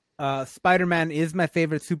stuff. Spider-Man is my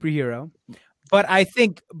favorite superhero. But I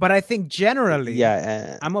think generally,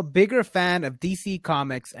 I'm a bigger fan of DC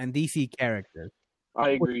comics and DC characters.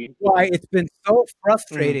 I agree. Why it's been so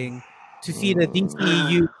frustrating to see the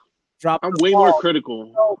DCEU drop. I'm way more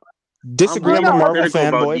critical. Disagree. I'm a Marvel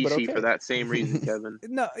fanboy, but okay. For that same reason, Kevin.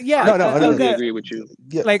 I agree with you.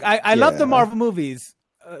 Yeah. Like I love the Marvel movies.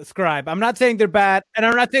 Scribe. I'm not saying they're bad, and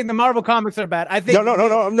I'm not saying the Marvel comics are bad. I think no.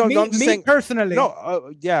 I'm just saying personally. No,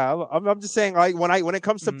 I'm just saying like when it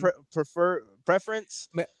comes to preference,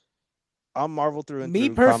 I'm Marvel through and through. Me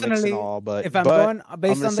personally, comics and all, but if I'm going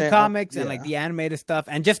based on the comics and like the animated stuff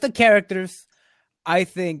and just the characters, I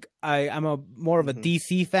think I'm more of a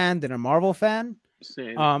DC fan than a Marvel fan.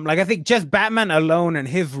 Same. Like I think just Batman alone and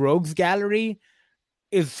his rogues gallery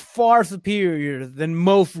is far superior than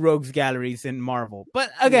most rogues galleries in Marvel.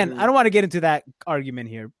 But again, I don't want to get into that argument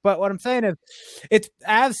here. But what I'm saying is, it's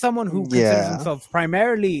as someone who considers himself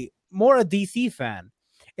primarily more a DC fan,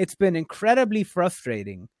 it's been incredibly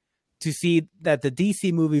frustrating to see that the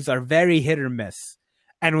DC movies are very hit or miss.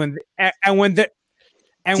 And when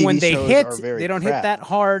they hit, they don't hit that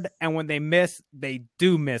hard. And when they miss, they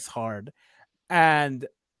do miss hard. And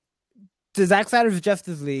the Zack Snyder's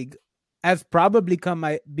Justice League, has probably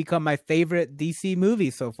become my favorite DC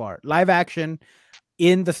movie so far. Live action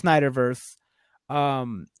in the Snyderverse.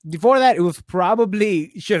 Before that, it was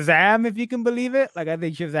probably Shazam, if you can believe it. Like, I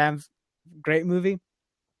think Shazam's a great movie.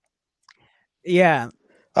 Yeah.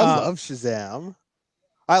 I love Shazam.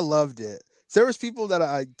 I loved it. So there was people that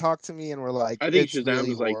I talked to me and were like, I think it's Shazam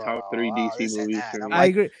really is like top 3 DC movies for me. I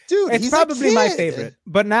agree. Dude, it's he's probably my favorite.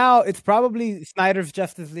 But now it's probably Snyder's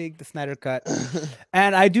Justice League, the Snyder Cut.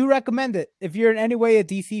 And I do recommend it. If you're in any way a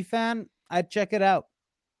DC fan, I'd check it out.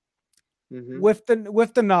 Mm-hmm. With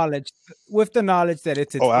the knowledge that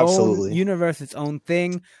it's its own universe, its own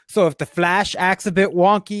thing. So if the Flash acts a bit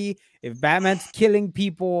wonky, if Batman's killing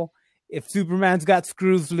people, if Superman's got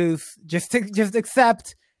screws loose, just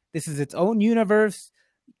accept this is its own universe.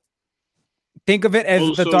 Think of it as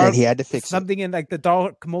also, the dark. And he had to fix something in like the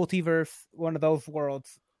dark multiverse, one of those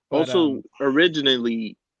worlds. But, also,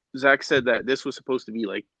 originally, Zack said that this was supposed to be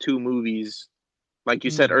like 2 movies, like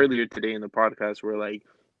you said earlier today in the podcast, where like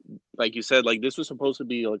you said, like this was supposed to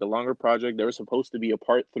be like a longer project. There was supposed to be a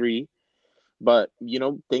part 3, but you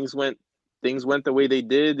know, things went the way they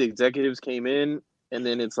did. The executives came in, and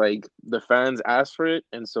then it's like the fans asked for it,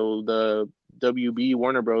 and so the WB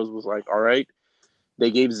Warner Bros was like, all right. They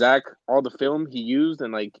gave Zack all the film he used,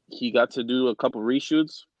 and like he got to do a couple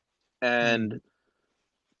reshoots, and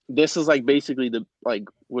this is like basically the like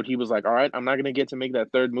what he was like, all right, I'm not gonna get to make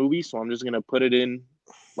that 3rd movie, so I'm just gonna put it in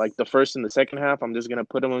like the first and the second half. I'm just gonna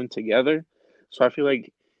put them together. So I feel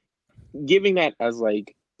like giving that as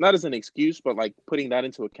like not as an excuse, but like putting that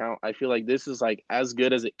into account, I feel like this is like as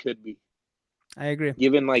good as it could be. I agree.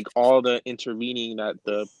 Given like all the intervening that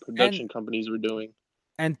the production companies were doing.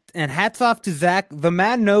 And hats off to Zack. The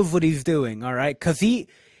man knows what he's doing, all right? Because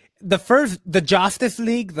the Justice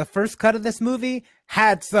League, the first cut of this movie,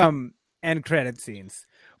 had some end credit scenes.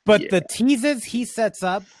 But the teases he sets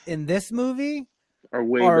up in this movie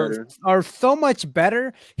are so much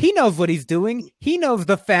better. He knows what he's doing. He knows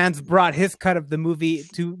the fans brought his cut of the movie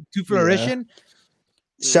to fruition.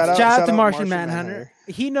 Yeah. Shout out to Martian Manhunter.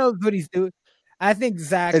 He knows what he's doing. I think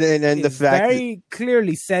Zack and is the fact very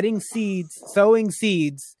clearly sowing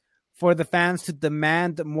seeds for the fans to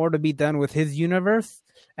demand more to be done with his universe.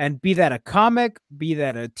 And be that a comic, be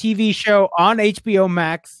that a TV show on HBO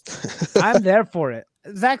Max, I'm there for it.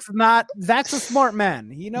 Zack's a smart man.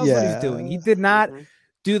 He knows what he's doing. He did not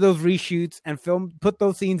do those reshoots and put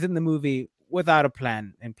those scenes in the movie without a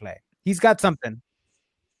plan in play. He's got something.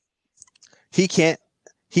 He can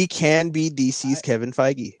be DC's Kevin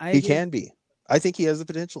Feige. He can be. I think he has the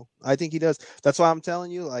potential. I think he does. That's why I'm telling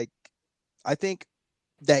you, like, I think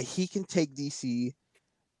that he can take DC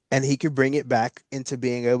and he could bring it back into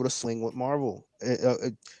being able to sling with Marvel.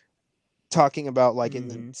 Talking about like in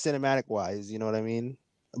the cinematic wise, you know what I mean?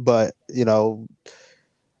 But, you know,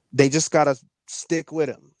 they just got to stick with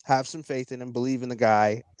him. Have some faith in him, believe in the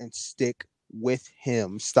guy, and stick with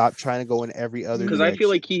him. Stop trying to go in every other direction. Because I feel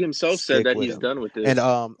like he himself said that he's done with this. And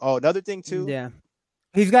another thing too. Yeah.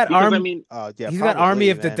 He's got Army of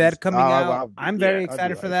the Dead coming out. I'm very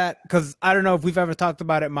excited for that because I don't know if we've ever talked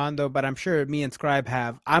about it, Mando, but I'm sure me and Scribe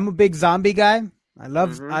have. I'm a big zombie guy. I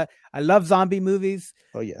love zombie movies.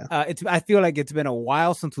 Oh yeah. I feel like it's been a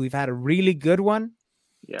while since we've had a really good one.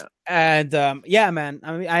 Yeah. And man.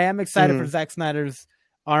 I mean, I am excited for Zack Snyder's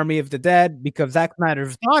Army of the Dead because Zack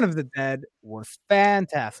Snyder's Dawn of the Dead was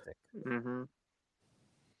fantastic. Mm-hmm.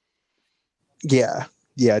 Yeah,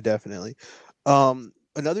 definitely.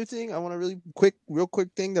 Another thing I want to real quick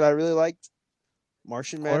thing that I really liked,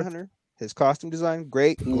 Martian Manhunter, his costume design,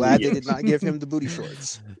 great. Glad they did not give him the booty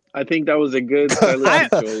shorts. I think that was a good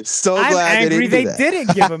stylistic choice. So I'm glad angry they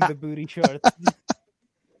didn't give him the booty shorts.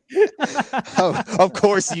 Of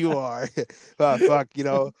course you are. Fuck, you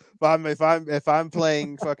know, if I'm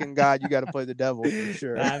playing fucking God, you got to play the devil for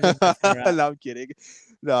sure. No, I'm kidding.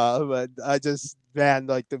 No, but I just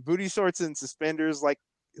like the booty shorts and suspenders, like.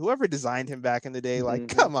 Whoever designed him back in the day, like,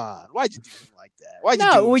 come on, why'd you do him like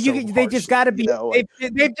that? They just got to be.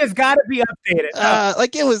 They've just got to be updated.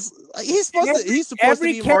 Like it was. He's supposed to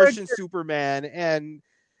be Martian Superman, and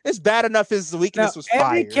it's bad enough his weakness was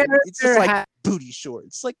fire. It's just like booty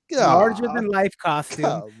shorts, like larger than life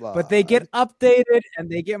costume, but they get updated and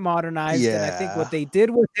they get modernized. And I think what they did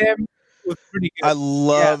with him was pretty good. I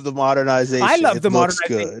love the modernization. I love the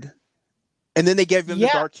modernization. Good. And then they gave him the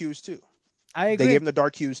dark hues too. I agree. They gave him the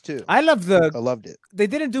dark hues too. I loved it. They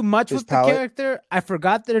didn't do much with the character. I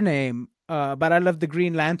forgot their name, but I love the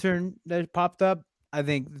Green Lantern that popped up. I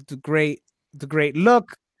think it's a great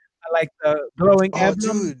look. I like the glowing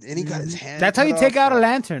emblem. Dude, and he got his hand. That's how you take out a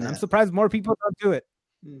lantern. I'm surprised more people don't do it.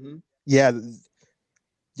 Yeah,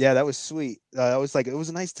 Yeah, that was sweet. That was like, it was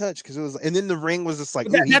a nice touch because it was, and then the ring was just like,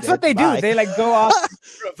 that's what they do. They like go off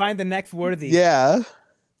to find the next worthy. Yeah,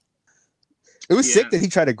 it was sick that he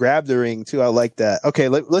tried to grab the ring too. I like that. Okay,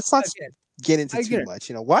 let's not get into too much.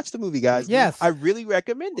 Watch the movie, guys. Yes, I really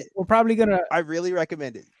recommend it. We're probably gonna. I really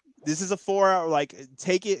recommend it. This is a 4-hour. Like,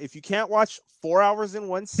 take it if you can't watch 4 hours in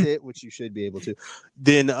one sit, which you should be able to.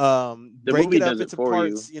 Then break it up into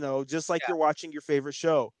parts. Just like you're watching your favorite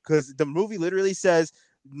show, because the movie literally says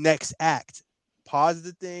next act. Pause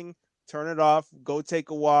the thing, turn it off, go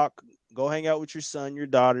take a walk, go hang out with your son, your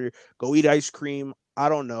daughter, go eat ice cream. I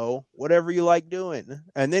don't know, whatever you like doing,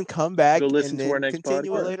 and then come back and then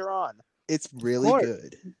continue it later on. It's really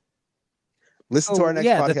good. Listen to our next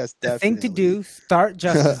podcast. The thing to do: start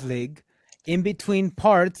Justice League. In between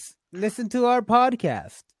parts, listen to our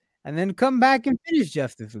podcast, and then come back and finish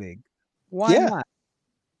Justice League. Why not?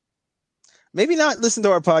 Maybe not listen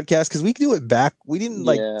to our podcast because we do it back. We didn't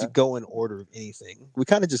to go in order of anything. We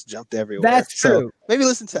kind of just jumped everywhere. That's true. So maybe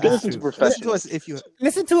listen to us if you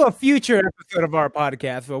listen to a future episode of our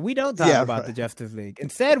podcast where we don't talk about the Justice League.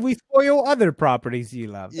 Instead, we spoil other properties you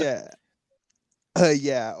love. Yeah.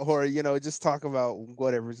 Or just talk about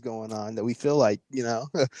whatever's going on that we feel like,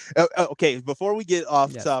 Okay, before we get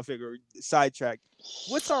off topic or sidetracked,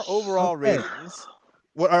 what's our overall ratings?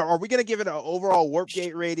 What are we going to give it an overall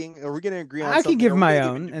WarpGate rating? Are we going to agree on? I can give my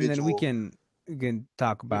own, and then we can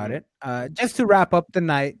talk about it. Just to wrap up the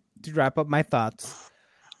night, to wrap up my thoughts,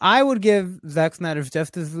 I would give Zack Snyder's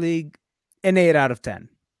Justice League an 8 out of 10,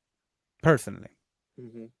 personally.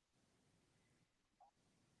 Mm-hmm.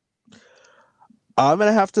 I'm going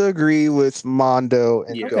to have to agree with Mondo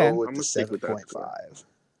and go with the 7.5.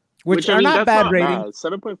 Which are not bad ratings.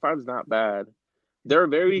 7.5 is not bad. There are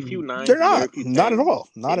very few 9s. They're not at all.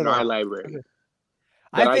 Not at all. My library.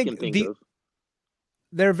 I think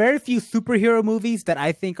there are very few superhero movies that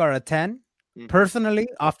I think are a 10. Mm-hmm. Personally,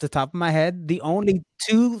 off the top of my head, the only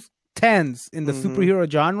 2 10s in the superhero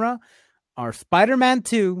genre are Spider-Man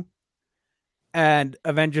 2 and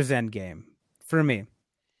Avengers Endgame for me.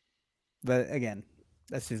 But again,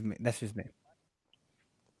 that's just me.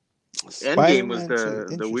 Endgame was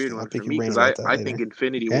the weird one for me because I think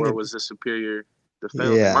Infinity War was the superior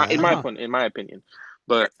film in my opinion.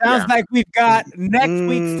 But sounds like we've got next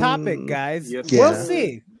week's topic, guys. Yes, we'll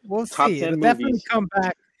see. It'll definitely come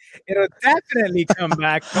back. Because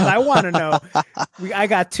I want to know. I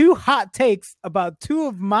got 2 hot takes about 2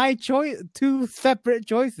 of my 2 separate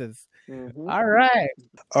choices. Mm-hmm.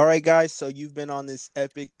 All right, guys. So you've been on this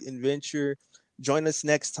epic adventure. Join us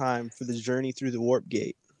next time for the journey through the Warp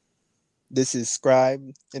Gate. This is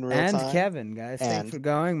Scribe in real time. And Kevin, guys. Thanks for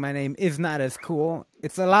going. My name is not as cool.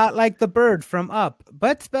 It's a lot like the bird from Up,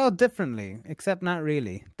 but spelled differently, except not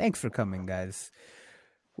really. Thanks for coming, guys.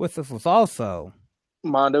 With us was also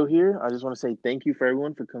Mando here. I just want to say thank you for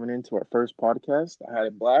everyone for coming into our first podcast. I had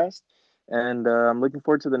a blast, and I'm looking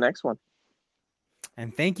forward to the next one.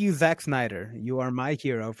 And thank you, Zack Snyder. You are my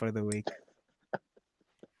hero for the week.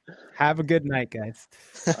 Have a good night, guys.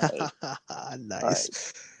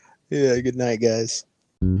 Nice. Yeah, good night, guys.